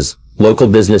spaces, local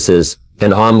businesses,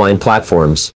 and online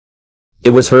platforms. It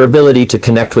was her ability to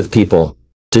connect with people,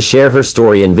 to share her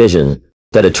story and vision,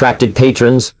 that attracted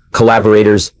patrons,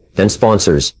 collaborators, and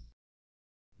sponsors.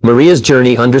 Maria's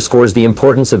journey underscores the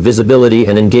importance of visibility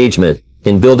and engagement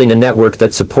in building a network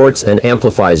that supports and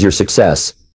amplifies your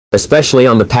success, especially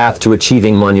on the path to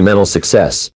achieving monumental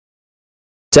success.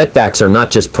 Setbacks are not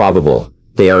just probable,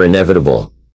 they are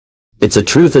inevitable. It's a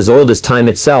truth as old as time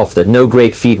itself that no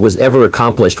great feat was ever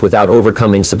accomplished without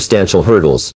overcoming substantial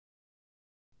hurdles.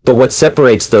 But what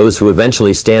separates those who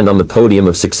eventually stand on the podium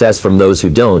of success from those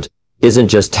who don't, isn't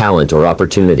just talent or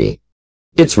opportunity.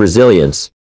 It's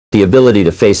resilience, the ability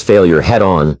to face failure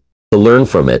head-on, to learn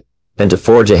from it, and to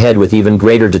forge ahead with even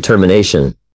greater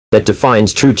determination, that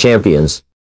defines true champions.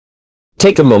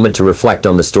 Take a moment to reflect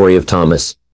on the story of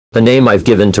Thomas, a name I've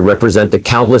given to represent the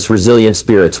countless resilient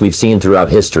spirits we've seen throughout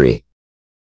history.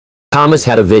 Thomas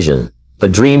had a vision, a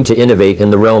dream to innovate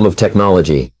in the realm of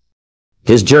technology.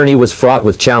 His journey was fraught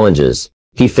with challenges.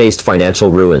 He faced financial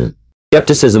ruin,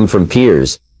 skepticism from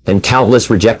peers, and countless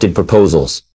rejected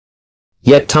proposals.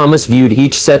 Yet Thomas viewed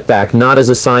each setback not as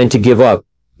a sign to give up,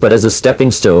 but as a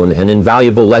stepping stone and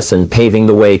invaluable lesson paving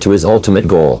the way to his ultimate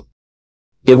goal.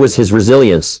 It was his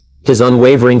resilience, his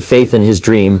unwavering faith in his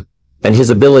dream, and his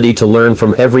ability to learn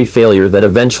from every failure that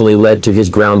eventually led to his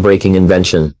groundbreaking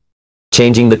invention,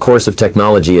 changing the course of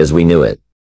technology as we knew it.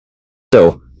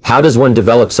 So, how does one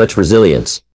develop such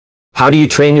resilience? How do you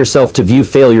train yourself to view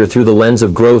failure through the lens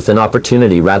of growth and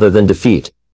opportunity rather than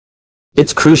defeat?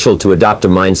 It's crucial to adopt a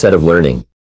mindset of learning.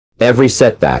 Every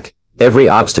setback, every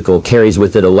obstacle carries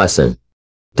with it a lesson.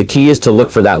 The key is to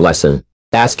look for that lesson.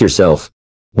 Ask yourself,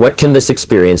 what can this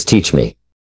experience teach me?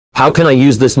 How can I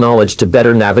use this knowledge to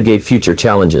better navigate future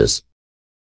challenges?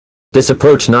 This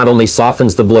approach not only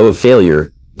softens the blow of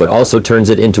failure, but also turns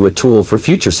it into a tool for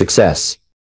future success.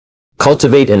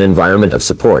 Cultivate an environment of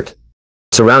support.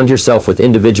 Surround yourself with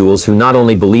individuals who not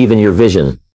only believe in your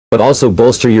vision, but also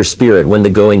bolster your spirit when the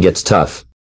going gets tough.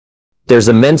 There's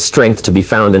immense strength to be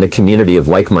found in a community of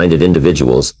like-minded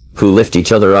individuals who lift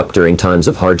each other up during times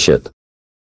of hardship.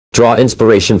 Draw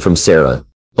inspiration from Sarah,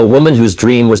 a woman whose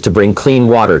dream was to bring clean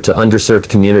water to underserved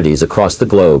communities across the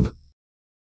globe.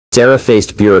 Sarah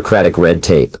faced bureaucratic red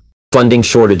tape, funding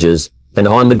shortages, and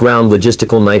on-the-ground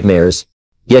logistical nightmares,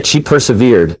 yet she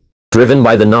persevered, driven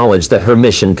by the knowledge that her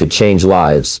mission could change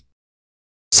lives.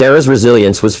 Sarah's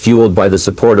resilience was fueled by the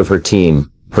support of her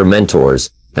team, her mentors,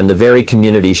 and the very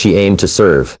community she aimed to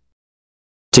serve.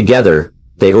 Together,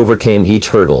 they overcame each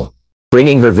hurdle,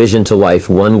 bringing her vision to life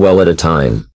one well at a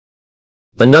time.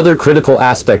 Another critical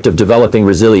aspect of developing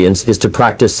resilience is to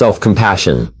practice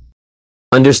self-compassion.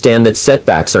 Understand that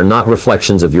setbacks are not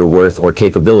reflections of your worth or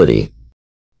capability.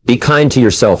 Be kind to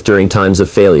yourself during times of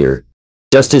failure,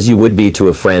 just as you would be to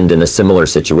a friend in a similar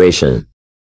situation.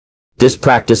 This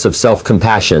practice of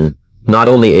self-compassion not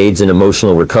only aids in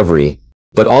emotional recovery,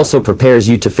 but also prepares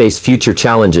you to face future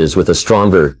challenges with a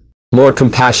stronger, more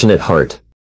compassionate heart.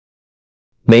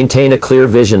 Maintain a clear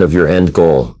vision of your end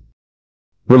goal.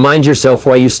 Remind yourself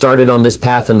why you started on this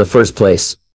path in the first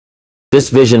place. This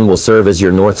vision will serve as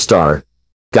your North Star,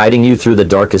 guiding you through the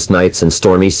darkest nights and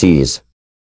stormy seas.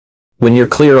 When you're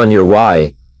clear on your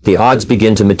why, the odds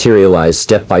begin to materialize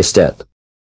step by step.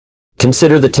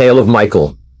 Consider the tale of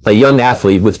Michael, a young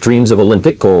athlete with dreams of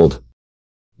Olympic gold.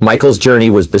 Michael's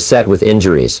journey was beset with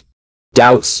injuries,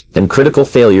 doubts, and critical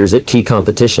failures at key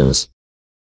competitions.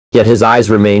 Yet his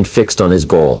eyes remained fixed on his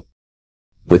goal.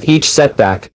 With each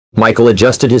setback, Michael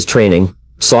adjusted his training,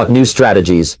 sought new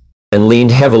strategies, and leaned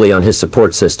heavily on his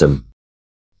support system.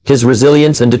 His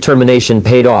resilience and determination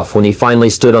paid off when he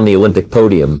finally stood on the Olympic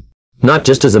podium, not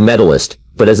just as a medalist,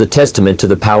 but as a testament to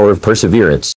the power of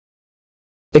perseverance.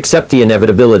 Accept the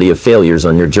inevitability of failures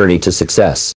on your journey to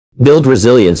success. Build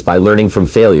resilience by learning from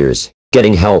failures,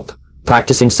 getting help,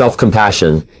 practicing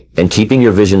self-compassion, and keeping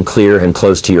your vision clear and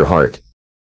close to your heart.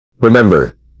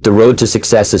 Remember, the road to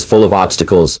success is full of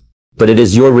obstacles, but it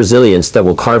is your resilience that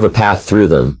will carve a path through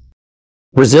them.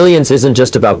 Resilience isn't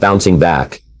just about bouncing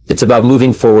back. It's about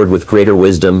moving forward with greater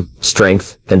wisdom,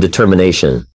 strength, and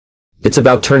determination. It's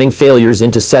about turning failures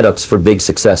into setups for big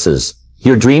successes.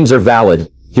 Your dreams are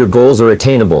valid, your goals are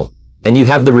attainable, and you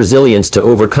have the resilience to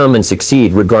overcome and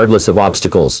succeed regardless of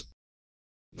obstacles.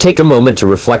 Take a moment to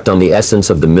reflect on the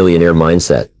essence of the millionaire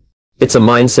mindset. It's a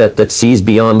mindset that sees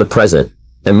beyond the present,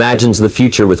 imagines the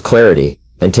future with clarity,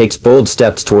 and takes bold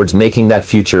steps towards making that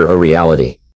future a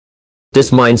reality.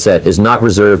 This mindset is not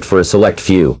reserved for a select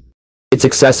few. It's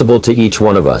accessible to each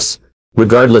one of us,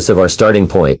 regardless of our starting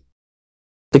point.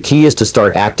 The key is to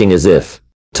start acting as if,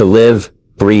 to live,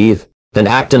 breathe, and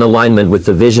act in alignment with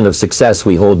the vision of success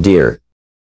we hold dear.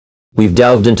 We've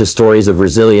delved into stories of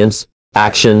resilience,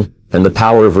 action, and the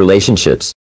power of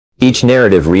relationships, each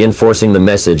narrative reinforcing the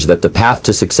message that the path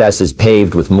to success is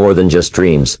paved with more than just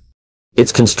dreams.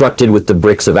 It's constructed with the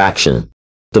bricks of action,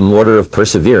 the mortar of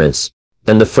perseverance,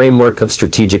 and the framework of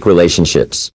strategic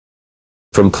relationships.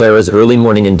 From Clara's early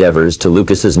morning endeavors to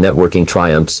Lucas's networking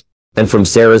triumphs, and from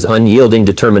Sarah's unyielding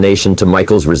determination to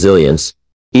Michael's resilience,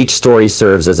 each story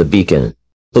serves as a beacon,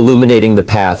 illuminating the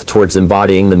path towards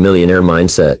embodying the millionaire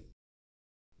mindset.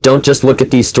 Don't just look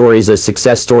at these stories as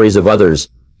success stories of others,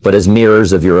 but as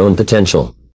mirrors of your own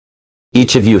potential.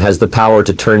 Each of you has the power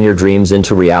to turn your dreams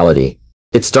into reality.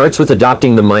 It starts with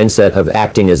adopting the mindset of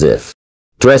acting as if.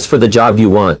 Dress for the job you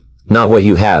want, not what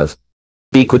you have.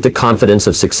 Speak with the confidence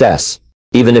of success,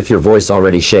 even if your voice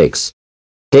already shakes.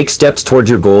 Take steps towards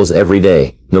your goals every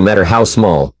day, no matter how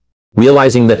small,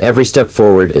 realizing that every step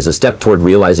forward is a step toward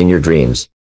realizing your dreams.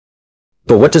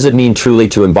 But what does it mean truly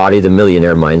to embody the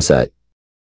millionaire mindset?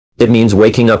 It means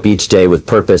waking up each day with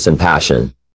purpose and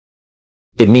passion.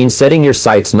 It means setting your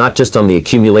sights not just on the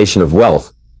accumulation of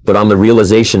wealth, but on the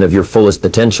realization of your fullest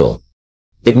potential.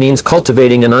 It means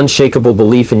cultivating an unshakable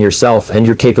belief in yourself and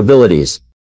your capabilities.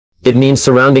 It means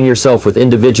surrounding yourself with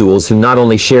individuals who not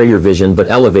only share your vision but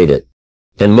elevate it.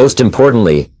 And most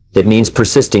importantly, it means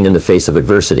persisting in the face of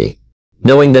adversity,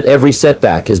 knowing that every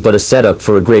setback is but a setup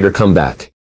for a greater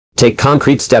comeback. Take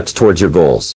concrete steps towards your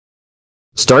goals.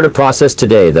 Start a process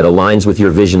today that aligns with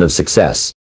your vision of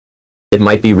success. It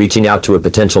might be reaching out to a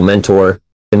potential mentor,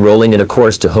 enrolling in a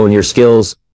course to hone your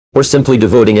skills, or simply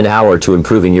devoting an hour to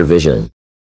improving your vision.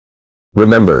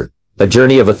 Remember, a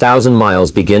journey of 1,000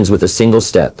 miles begins with a single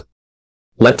step.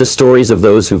 Let the stories of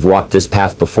those who've walked this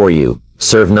path before you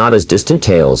serve not as distant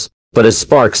tales, but as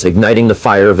sparks igniting the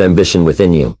fire of ambition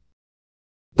within you.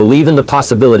 Believe in the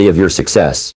possibility of your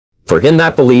success, for in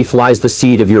that belief lies the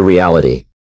seed of your reality.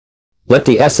 Let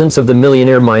the essence of the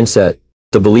millionaire mindset,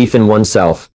 the belief in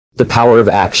oneself, the power of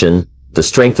action, the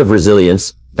strength of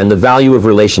resilience, and the value of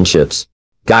relationships,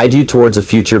 guide you towards a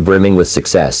future brimming with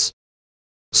success.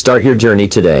 Start your journey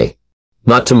today.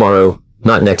 Not tomorrow,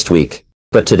 not next week,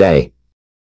 but today.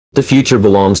 The future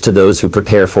belongs to those who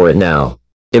prepare for it now.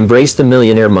 Embrace the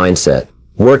millionaire mindset,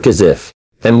 work as if,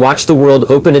 and watch the world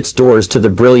open its doors to the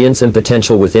brilliance and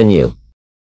potential within you.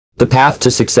 The path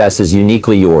to success is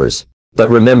uniquely yours, but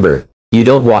remember, you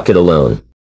don't walk it alone.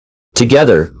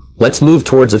 Together, let's move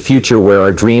towards a future where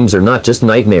our dreams are not just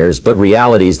nightmares but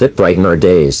realities that brighten our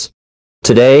days.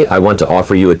 Today, I want to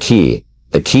offer you a key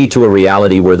to a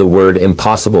reality where the word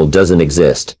impossible doesn't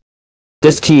exist.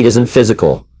 This key isn't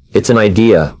physical, it's an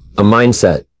idea, a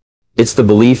mindset. It's the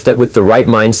belief that with the right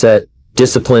mindset,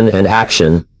 discipline, and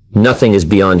action, nothing is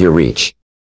beyond your reach.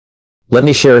 Let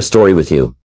me share a story with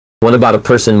you. One about a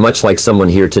person much like someone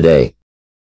here today.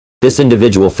 This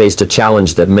individual faced a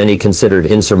challenge that many considered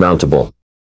insurmountable.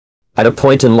 At a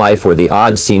point in life where the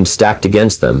odds seemed stacked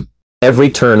against them, every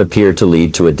turn appeared to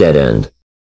lead to a dead end.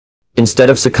 Instead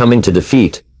of succumbing to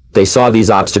defeat, they saw these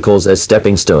obstacles as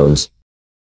stepping stones.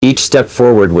 Each step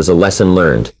forward was a lesson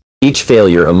learned, each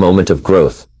failure a moment of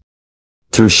growth.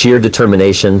 Through sheer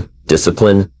determination,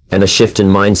 discipline, and a shift in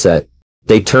mindset,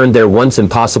 they turned their once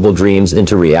impossible dreams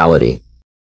into reality.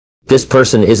 This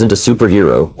person isn't a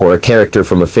superhero or a character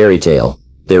from a fairy tale,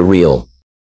 they're real.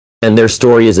 And their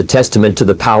story is a testament to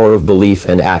the power of belief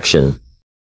and action.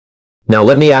 Now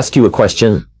let me ask you a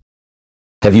question.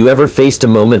 Have you ever faced a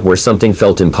moment where something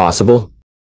felt impossible?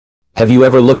 Have you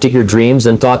ever looked at your dreams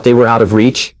and thought they were out of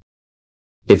reach?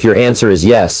 If your answer is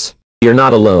yes, you're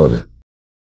not alone.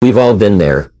 We've all been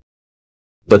there.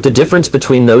 But the difference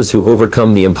between those who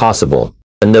overcome the impossible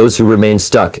and those who remain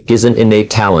stuck isn't innate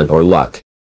talent or luck.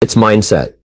 It's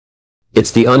mindset.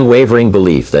 It's the unwavering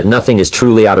belief that nothing is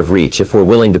truly out of reach if we're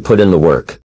willing to put in the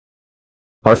work.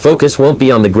 Our focus won't be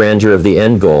on the grandeur of the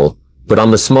end goal, but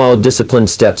on the small, disciplined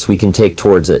steps we can take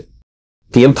towards it.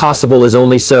 The impossible is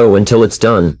only so until it's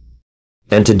done.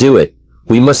 And to do it,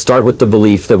 we must start with the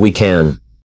belief that we can.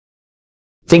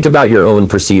 Think about your own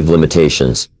perceived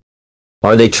limitations.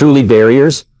 Are they truly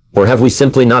barriers, or have we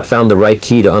simply not found the right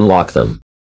key to unlock them?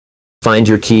 Find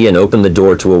your key and open the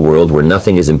door to a world where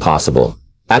nothing is impossible.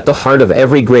 At the heart of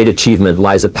every great achievement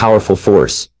lies a powerful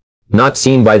force, not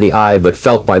seen by the eye but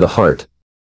felt by the heart.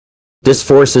 This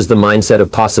force is the mindset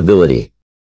of possibility.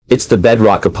 It's the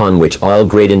bedrock upon which all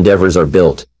great endeavors are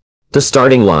built, the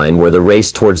starting line where the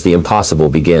race towards the impossible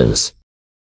begins.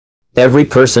 Every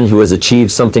person who has achieved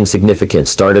something significant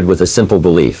started with a simple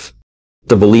belief.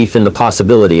 The belief in the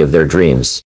possibility of their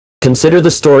dreams. Consider the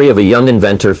story of a young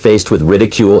inventor faced with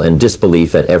ridicule and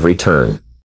disbelief at every turn.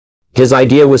 His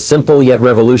idea was simple yet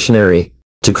revolutionary,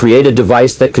 to create a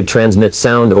device that could transmit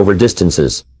sound over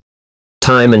distances.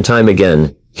 Time and time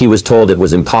again, he was told it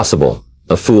was impossible,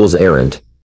 a fool's errand.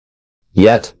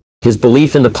 Yet, his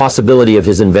belief in the possibility of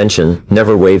his invention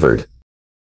never wavered.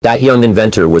 That young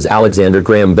inventor was Alexander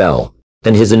Graham Bell,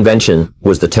 and his invention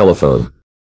was the telephone.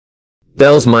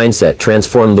 Bell's mindset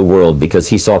transformed the world because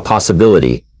he saw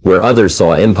possibility where others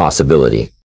saw impossibility.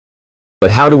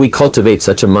 But how do we cultivate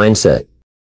such a mindset?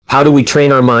 How do we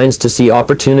train our minds to see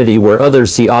opportunity where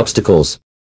others see obstacles?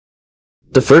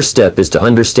 The first step is to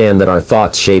understand that our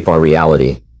thoughts shape our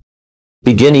reality.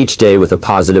 Begin each day with a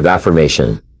positive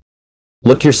affirmation.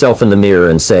 Look yourself in the mirror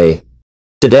and say,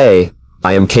 "Today,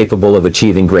 I am capable of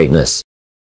achieving greatness."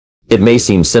 It may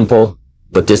seem simple,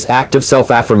 but this act of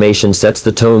self-affirmation sets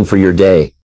the tone for your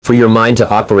day, for your mind to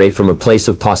operate from a place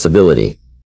of possibility.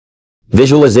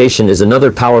 Visualization is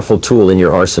another powerful tool in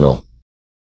your arsenal.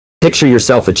 Picture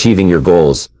yourself achieving your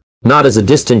goals, not as a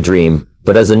distant dream,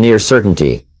 but as a near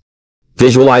certainty.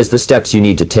 Visualize the steps you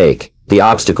need to take, the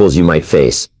obstacles you might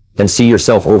face, and see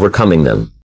yourself overcoming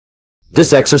them.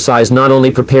 This exercise not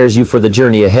only prepares you for the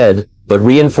journey ahead, but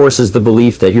reinforces the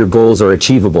belief that your goals are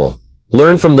achievable.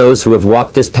 Learn from those who have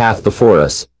walked this path before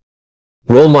us.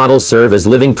 Role models serve as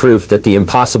living proof that the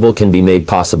impossible can be made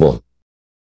possible.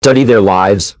 Study their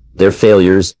lives, their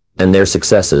failures, and their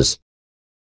successes.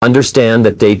 Understand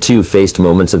that they too faced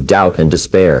moments of doubt and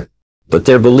despair, but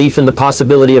their belief in the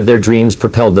possibility of their dreams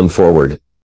propelled them forward.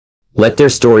 Let their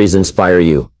stories inspire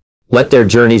you. Let their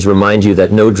journeys remind you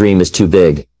that no dream is too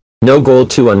big, no goal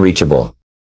too unreachable.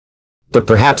 But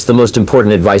perhaps the most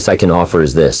important advice I can offer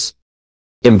is this.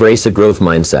 Embrace a growth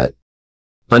mindset.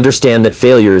 Understand that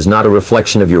failure is not a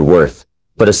reflection of your worth,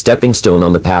 but a stepping stone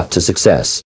on the path to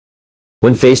success.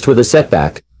 When faced with a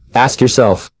setback, ask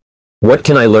yourself, what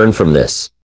can I learn from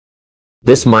this?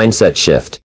 This mindset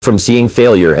shift, from seeing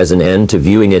failure as an end to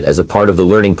viewing it as a part of the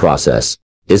learning process,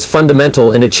 is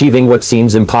fundamental in achieving what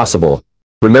seems impossible.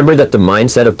 Remember that the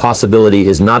mindset of possibility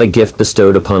is not a gift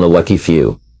bestowed upon a lucky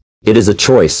few. It is a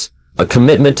choice, a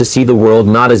commitment to see the world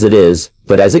not as it is,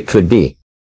 but as it could be.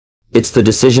 It's the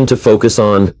decision to focus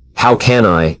on, how can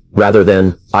I, rather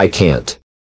than, I can't.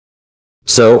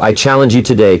 So I challenge you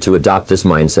today to adopt this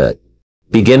mindset.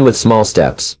 Begin with small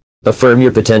steps. Affirm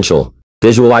your potential.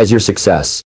 Visualize your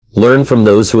success. Learn from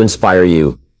those who inspire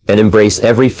you, and embrace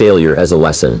every failure as a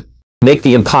lesson. Make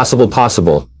the impossible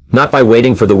possible, not by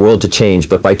waiting for the world to change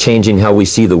but by changing how we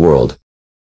see the world.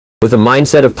 With a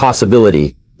mindset of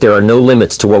possibility, there are no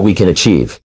limits to what we can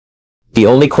achieve. The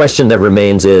only question that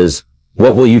remains is,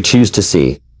 what will you choose to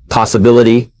see,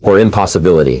 possibility or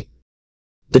impossibility?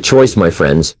 The choice, my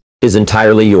friends, is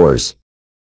entirely yours.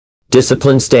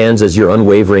 Discipline stands as your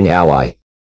unwavering ally.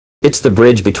 It's the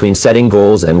bridge between setting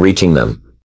goals and reaching them,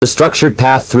 the structured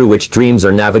path through which dreams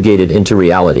are navigated into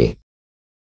reality.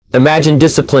 Imagine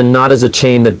discipline not as a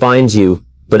chain that binds you,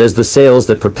 but as the sails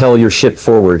that propel your ship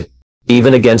forward,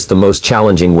 even against the most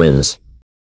challenging winds.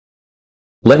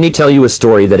 Let me tell you a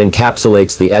story that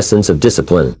encapsulates the essence of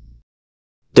discipline.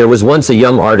 There was once a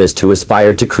young artist who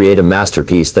aspired to create a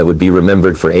masterpiece that would be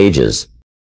remembered for ages.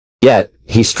 Yet,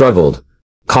 he struggled,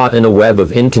 caught in a web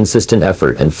of inconsistent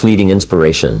effort and fleeting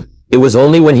inspiration. It was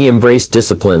only when he embraced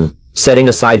discipline, setting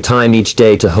aside time each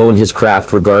day to hone his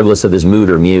craft regardless of his mood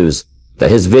or muse,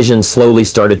 that his vision slowly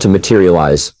started to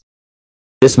materialize.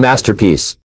 This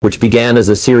masterpiece, which began as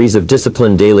a series of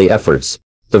disciplined daily efforts,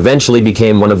 eventually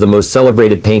became one of the most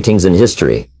celebrated paintings in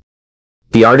history.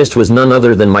 The artist was none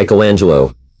other than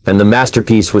Michelangelo, and the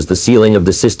masterpiece was the ceiling of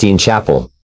the Sistine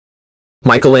Chapel.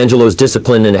 Michelangelo's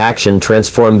discipline and action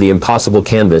transformed the impossible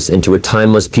canvas into a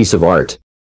timeless piece of art.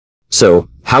 So,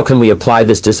 how can we apply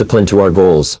this discipline to our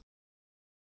goals?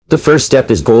 The first step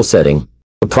is goal setting,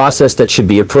 a process that should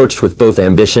be approached with both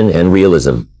ambition and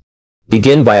realism.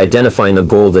 Begin by identifying a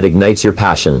goal that ignites your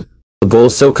passion, a goal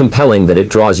so compelling that it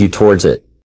draws you towards it.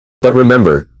 But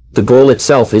remember, the goal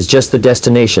itself is just the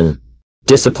destination.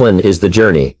 Discipline is the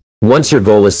journey. Once your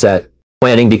goal is set,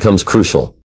 planning becomes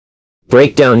crucial.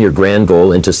 Break down your grand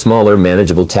goal into smaller,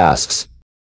 manageable tasks.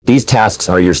 These tasks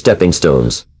are your stepping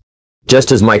stones.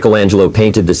 Just as Michelangelo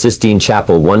painted the Sistine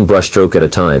Chapel one brushstroke at a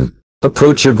time,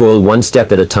 approach your goal one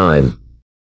step at a time.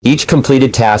 Each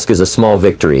completed task is a small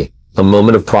victory, a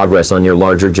moment of progress on your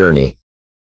larger journey.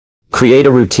 Create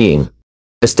a routine.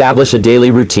 Establish a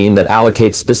daily routine that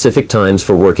allocates specific times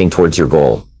for working towards your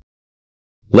goal.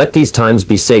 Let these times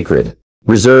be sacred,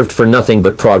 reserved for nothing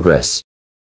but progress.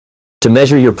 To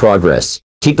measure your progress,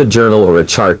 keep a journal or a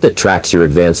chart that tracks your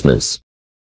advancements.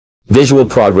 Visual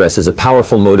progress is a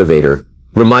powerful motivator,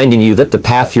 reminding you that the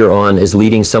path you're on is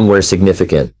leading somewhere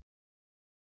significant.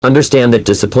 Understand that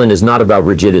discipline is not about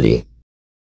rigidity.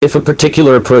 If a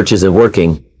particular approach isn't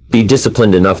working, be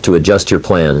disciplined enough to adjust your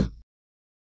plan.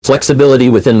 Flexibility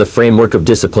within the framework of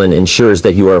discipline ensures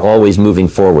that you are always moving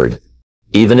forward,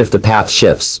 even if the path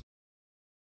shifts.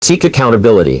 Seek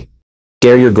accountability.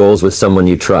 Share your goals with someone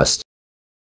you trust.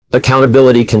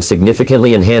 Accountability can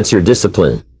significantly enhance your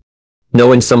discipline.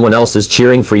 Knowing someone else is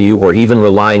cheering for you or even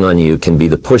relying on you can be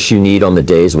the push you need on the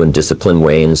days when discipline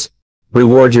wanes.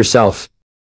 Reward yourself.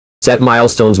 Set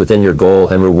milestones within your goal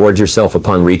and reward yourself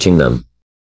upon reaching them.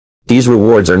 These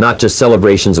rewards are not just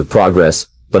celebrations of progress,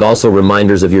 but also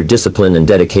reminders of your discipline and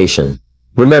dedication.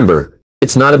 Remember,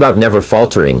 it's not about never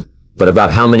faltering, but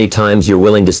about how many times you're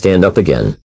willing to stand up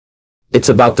again. It's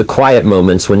about the quiet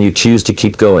moments when you choose to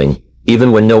keep going,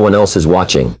 even when no one else is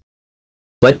watching.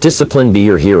 Let discipline be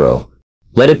your hero.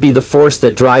 Let it be the force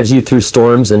that drives you through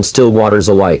storms and still waters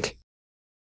alike.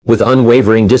 With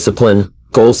unwavering discipline,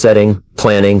 goal setting,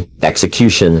 planning,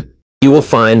 execution, you will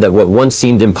find that what once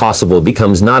seemed impossible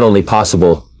becomes not only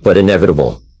possible, but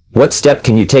inevitable. What step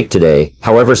can you take today,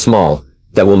 however small,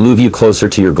 that will move you closer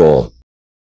to your goal?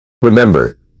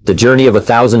 Remember, the journey of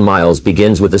 1,000 miles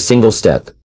begins with a single step,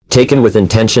 taken with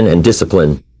intention and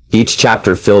discipline, each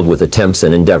chapter filled with attempts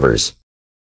and endeavors.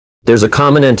 There's a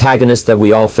common antagonist that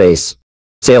we all face: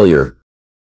 failure.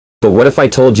 But what if I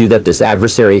told you that this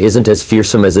adversary isn't as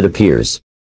fearsome as it appears?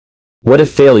 What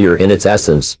if failure in its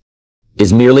essence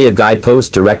is merely a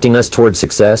guidepost directing us toward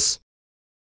success?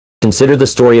 Consider the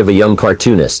story of a young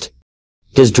cartoonist.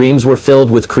 His dreams were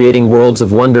filled with creating worlds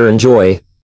of wonder and joy,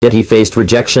 yet he faced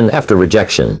rejection after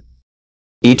rejection.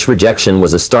 Each rejection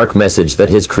was a stark message that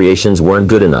his creations weren't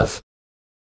good enough.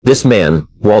 This man,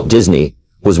 Walt Disney,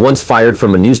 was once fired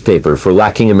from a newspaper for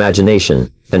lacking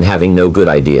imagination and having no good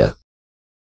idea.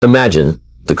 Imagine,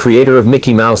 the creator of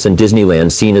Mickey Mouse and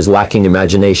Disneyland seen as lacking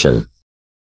imagination.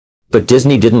 But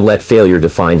Disney didn't let failure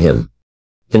define him.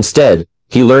 Instead,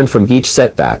 he learned from each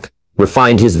setback,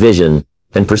 refined his vision,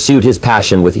 and pursued his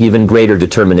passion with even greater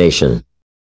determination.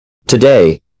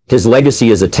 Today, his legacy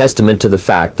is a testament to the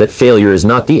fact that failure is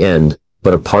not the end,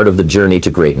 but a part of the journey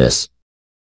to greatness.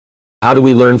 How do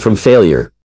we learn from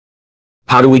failure?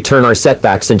 How do we turn our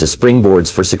setbacks into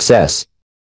springboards for success?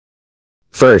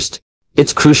 First,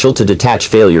 it's crucial to detach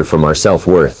failure from our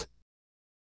self-worth.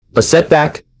 A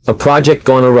setback, a project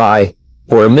gone awry,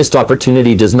 or a missed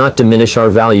opportunity does not diminish our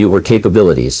value or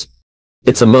capabilities.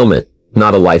 It's a moment,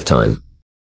 not a lifetime.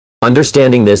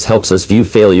 Understanding this helps us view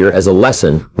failure as a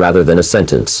lesson rather than a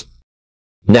sentence.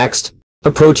 Next,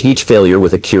 approach each failure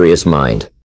with a curious mind.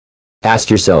 Ask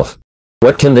yourself,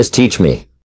 what can this teach me?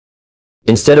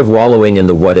 Instead of wallowing in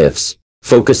the what-ifs,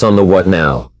 focus on the what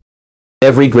now.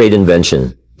 Every great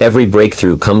invention, every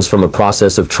breakthrough comes from a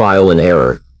process of trial and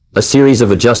error, a series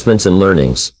of adjustments and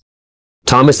learnings.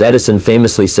 Thomas Edison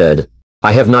famously said,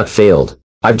 "I have not failed,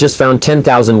 I've just found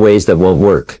 10,000 ways that won't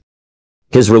work."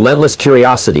 His relentless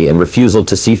curiosity and refusal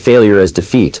to see failure as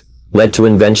defeat led to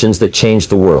inventions that changed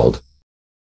the world.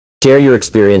 Share your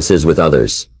experiences with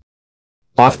others.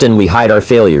 Often we hide our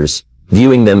failures,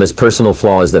 viewing them as personal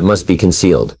flaws that must be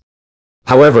concealed.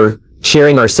 However,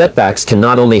 sharing our setbacks can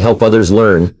not only help others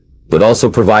learn, but also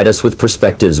provide us with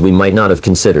perspectives we might not have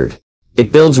considered.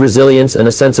 It builds resilience and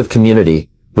a sense of community,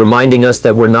 reminding us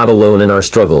that we're not alone in our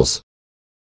struggles.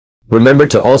 Remember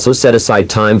to also set aside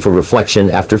time for reflection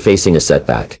after facing a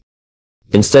setback.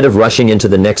 Instead of rushing into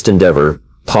the next endeavor,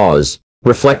 pause,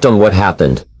 reflect on what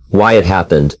happened, why it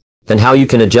happened, and how you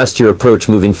can adjust your approach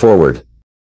moving forward.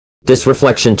 This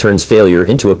reflection turns failure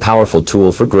into a powerful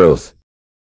tool for growth.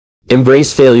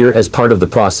 Embrace failure as part of the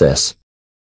process.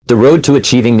 The road to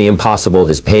achieving the impossible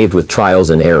is paved with trials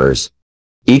and errors.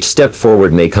 Each step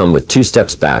forward may come with 2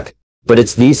 steps back, but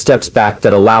it's these steps back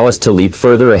that allow us to leap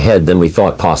further ahead than we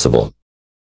thought possible.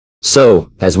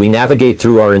 So, as we navigate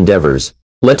through our endeavors,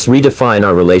 let's redefine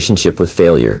our relationship with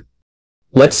failure.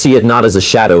 Let's see it not as a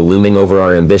shadow looming over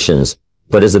our ambitions,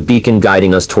 but as a beacon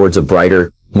guiding us towards a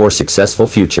brighter, more successful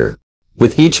future.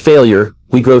 With each failure,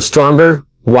 we grow stronger,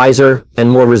 wiser, and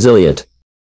more resilient.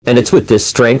 And it's with this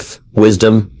strength,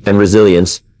 wisdom, and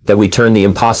resilience that we turn the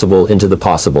impossible into the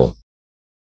possible.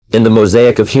 In the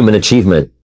mosaic of human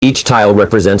achievement, each tile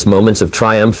represents moments of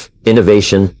triumph,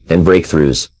 innovation, and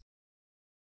breakthroughs.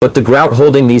 But the grout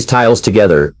holding these tiles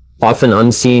together, often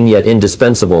unseen yet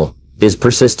indispensable, is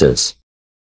persistence.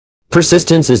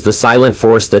 Persistence is the silent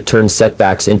force that turns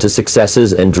setbacks into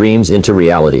successes and dreams into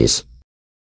realities.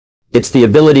 It's the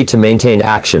ability to maintain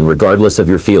action regardless of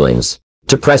your feelings,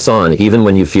 to press on even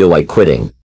when you feel like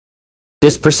quitting.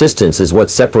 This persistence is what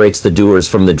separates the doers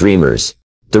from the dreamers,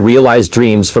 the realized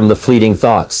dreams from the fleeting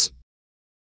thoughts.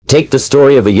 Take the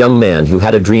story of a young man who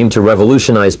had a dream to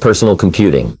revolutionize personal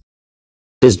computing.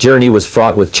 His journey was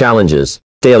fraught with challenges,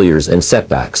 failures, and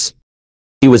setbacks.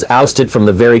 He was ousted from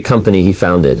the very company he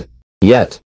founded.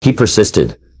 Yet, he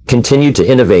persisted, continued to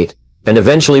innovate, and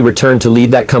eventually returned to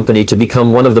lead that company to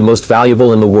become one of the most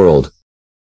valuable in the world.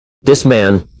 This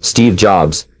man, Steve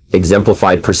Jobs,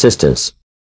 exemplified persistence.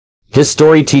 His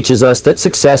story teaches us that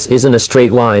success isn't a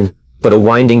straight line, but a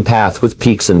winding path with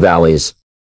peaks and valleys.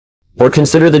 Or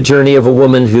consider the journey of a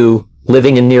woman who,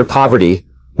 living in near poverty,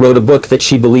 wrote a book that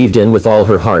she believed in with all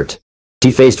her heart.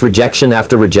 She faced rejection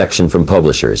after rejection from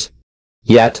publishers.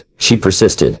 Yet, she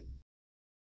persisted.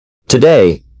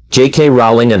 Today, J.K.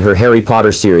 Rowling and her Harry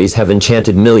Potter series have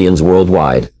enchanted millions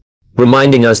worldwide,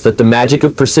 reminding us that the magic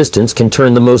of persistence can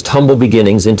turn the most humble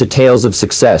beginnings into tales of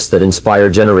success that inspire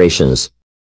generations.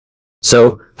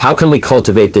 So, how can we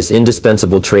cultivate this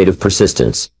indispensable trait of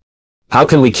persistence? How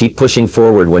can we keep pushing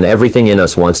forward when everything in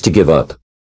us wants to give up?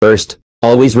 First,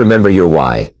 always remember your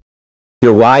why.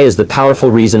 Your why is the powerful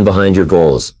reason behind your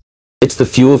goals. It's the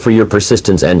fuel for your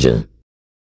persistence engine.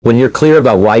 When you're clear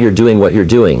about why you're doing what you're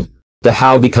doing, the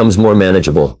how becomes more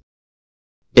manageable.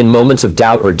 In moments of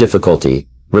doubt or difficulty,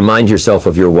 remind yourself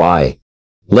of your why.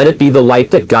 Let it be the light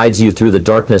that guides you through the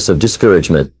darkness of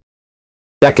discouragement.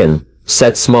 Second,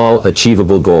 set small,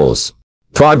 achievable goals.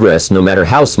 Progress, no matter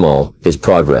how small, is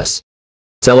progress.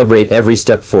 Celebrate every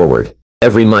step forward,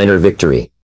 every minor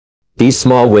victory. These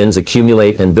small wins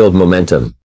accumulate and build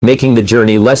momentum, making the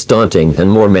journey less daunting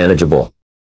and more manageable.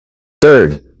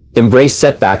 Third, embrace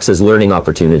setbacks as learning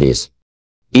opportunities.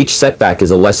 Each setback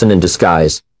is a lesson in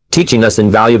disguise, teaching us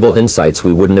invaluable insights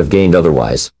we wouldn't have gained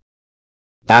otherwise.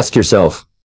 Ask yourself,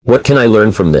 what can I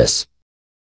learn from this?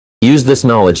 Use this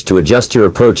knowledge to adjust your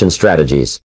approach and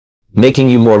strategies, making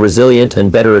you more resilient and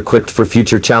better equipped for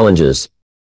future challenges.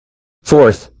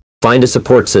 Fourth, find a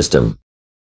support system.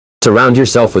 Surround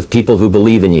yourself with people who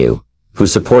believe in you, who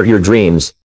support your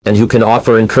dreams, and who can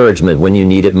offer encouragement when you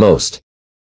need it most.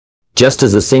 Just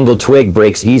as a single twig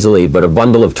breaks easily but a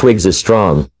bundle of twigs is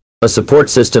strong, a support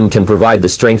system can provide the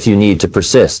strength you need to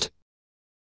persist.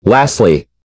 Lastly,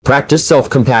 practice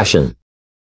self-compassion.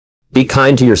 Be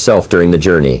kind to yourself during the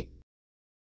journey.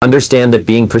 Understand that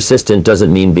being persistent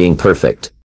doesn't mean being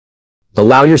perfect.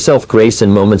 Allow yourself grace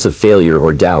in moments of failure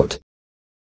or doubt.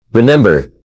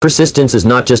 Remember, persistence is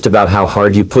not just about how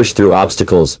hard you push through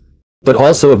obstacles, but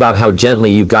also about how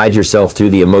gently you guide yourself through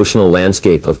the emotional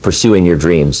landscape of pursuing your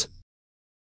dreams.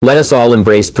 Let us all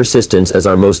embrace persistence as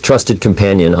our most trusted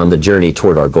companion on the journey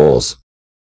toward our goals.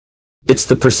 It's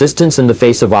the persistence in the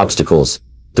face of obstacles,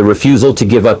 the refusal to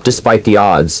give up despite the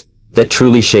odds, that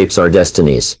truly shapes our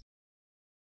destinies.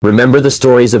 Remember the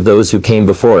stories of those who came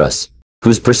before us,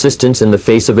 whose persistence in the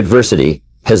face of adversity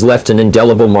has left an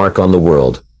indelible mark on the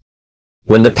world.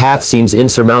 When the path seems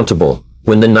insurmountable,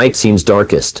 when the night seems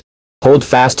darkest, hold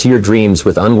fast to your dreams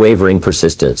with unwavering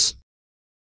persistence.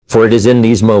 For it is in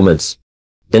these moments,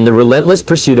 in the relentless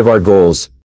pursuit of our goals,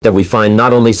 that we find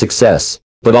not only success,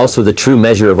 but also the true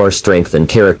measure of our strength and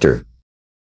character.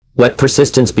 Let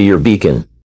persistence be your beacon,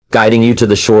 guiding you to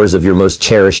the shores of your most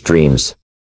cherished dreams.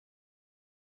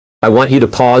 I want you to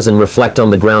pause and reflect on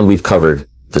the ground we've covered,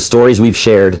 the stories we've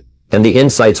shared, and the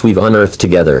insights we've unearthed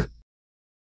together.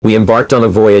 We embarked on a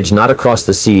voyage not across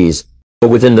the seas, but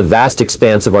within the vast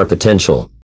expanse of our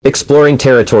potential, exploring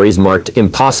territories marked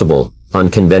impossible on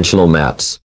conventional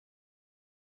maps.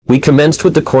 We commenced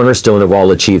with the cornerstone of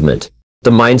all achievement,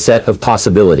 the mindset of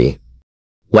possibility.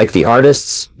 Like the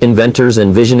artists, inventors,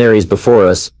 and visionaries before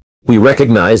us, we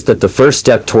recognize that the first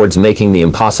step towards making the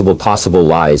impossible possible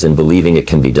lies in believing it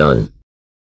can be done.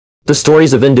 The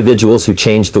stories of individuals who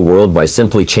changed the world by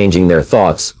simply changing their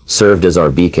thoughts served as our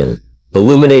beacon,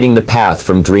 illuminating the path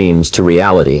from dreams to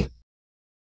reality.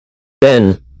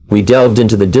 Then, we delved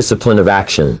into the discipline of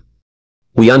action.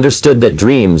 We understood that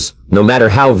dreams, no matter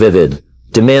how vivid,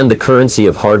 demand the currency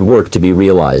of hard work to be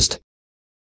realized.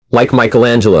 Like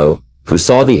Michelangelo, who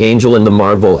saw the angel in the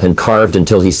marble and carved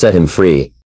until he set him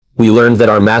free, we learned that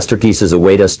our masterpieces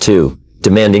await us too,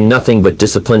 demanding nothing but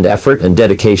disciplined effort and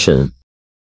dedication.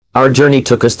 Our journey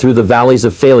took us through the valleys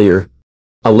of failure,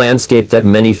 a landscape that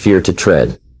many fear to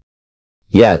tread.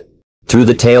 Yet, through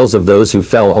the tales of those who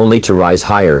fell only to rise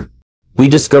higher, we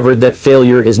discovered that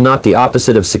failure is not the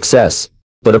opposite of success,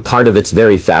 but a part of its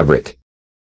very fabric.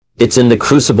 It's in the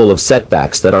crucible of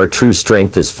setbacks that our true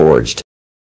strength is forged.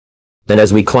 And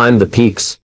as we climbed the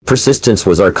peaks, persistence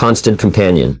was our constant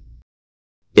companion.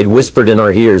 It whispered in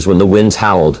our ears when the winds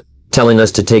howled, telling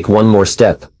us to take one more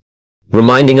step,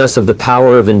 reminding us of the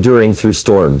power of enduring through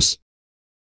storms.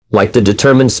 Like the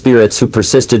determined spirits who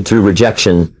persisted through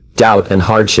rejection, doubt, and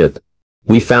hardship,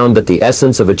 we found that the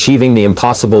essence of achieving the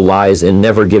impossible lies in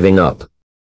never giving up.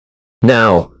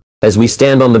 Now, as we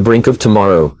stand on the brink of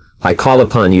tomorrow, I call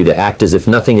upon you to act as if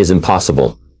nothing is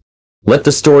impossible. Let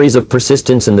the stories of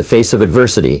persistence in the face of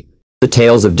adversity, the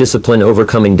tales of discipline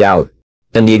overcoming doubt,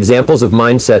 and the examples of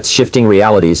mindsets shifting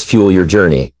realities fuel your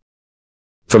journey.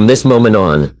 From this moment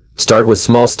on, start with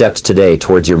small steps today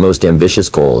towards your most ambitious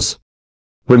goals.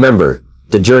 Remember,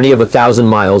 the journey of 1,000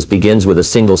 miles begins with a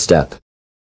single step.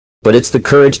 But it's the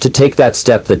courage to take that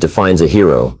step that defines a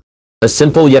hero. A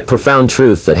simple yet profound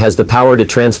truth that has the power to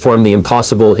transform the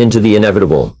impossible into the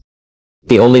inevitable.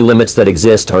 The only limits that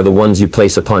exist are the ones you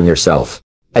place upon yourself.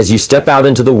 As you step out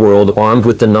into the world armed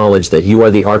with the knowledge that you are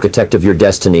the architect of your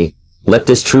destiny, let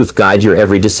this truth guide your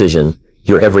every decision,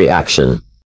 your every action.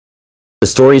 The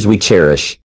stories we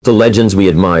cherish, the legends we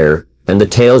admire, and the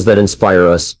tales that inspire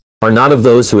us, are not of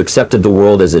those who accepted the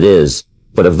world as it is,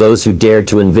 but of those who dared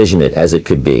to envision it as it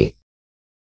could be.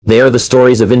 They are the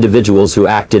stories of individuals who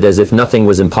acted as if nothing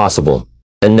was impossible.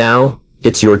 And now,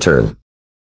 it's your turn.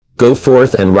 Go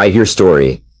forth and write your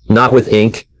story, not with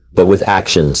ink, but with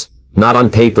actions, not on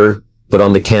paper, but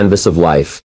on the canvas of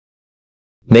life.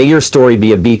 May your story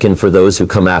be a beacon for those who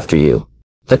come after you,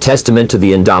 a testament to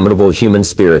the indomitable human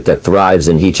spirit that thrives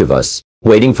in each of us,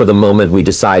 waiting for the moment we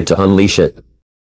decide to unleash it.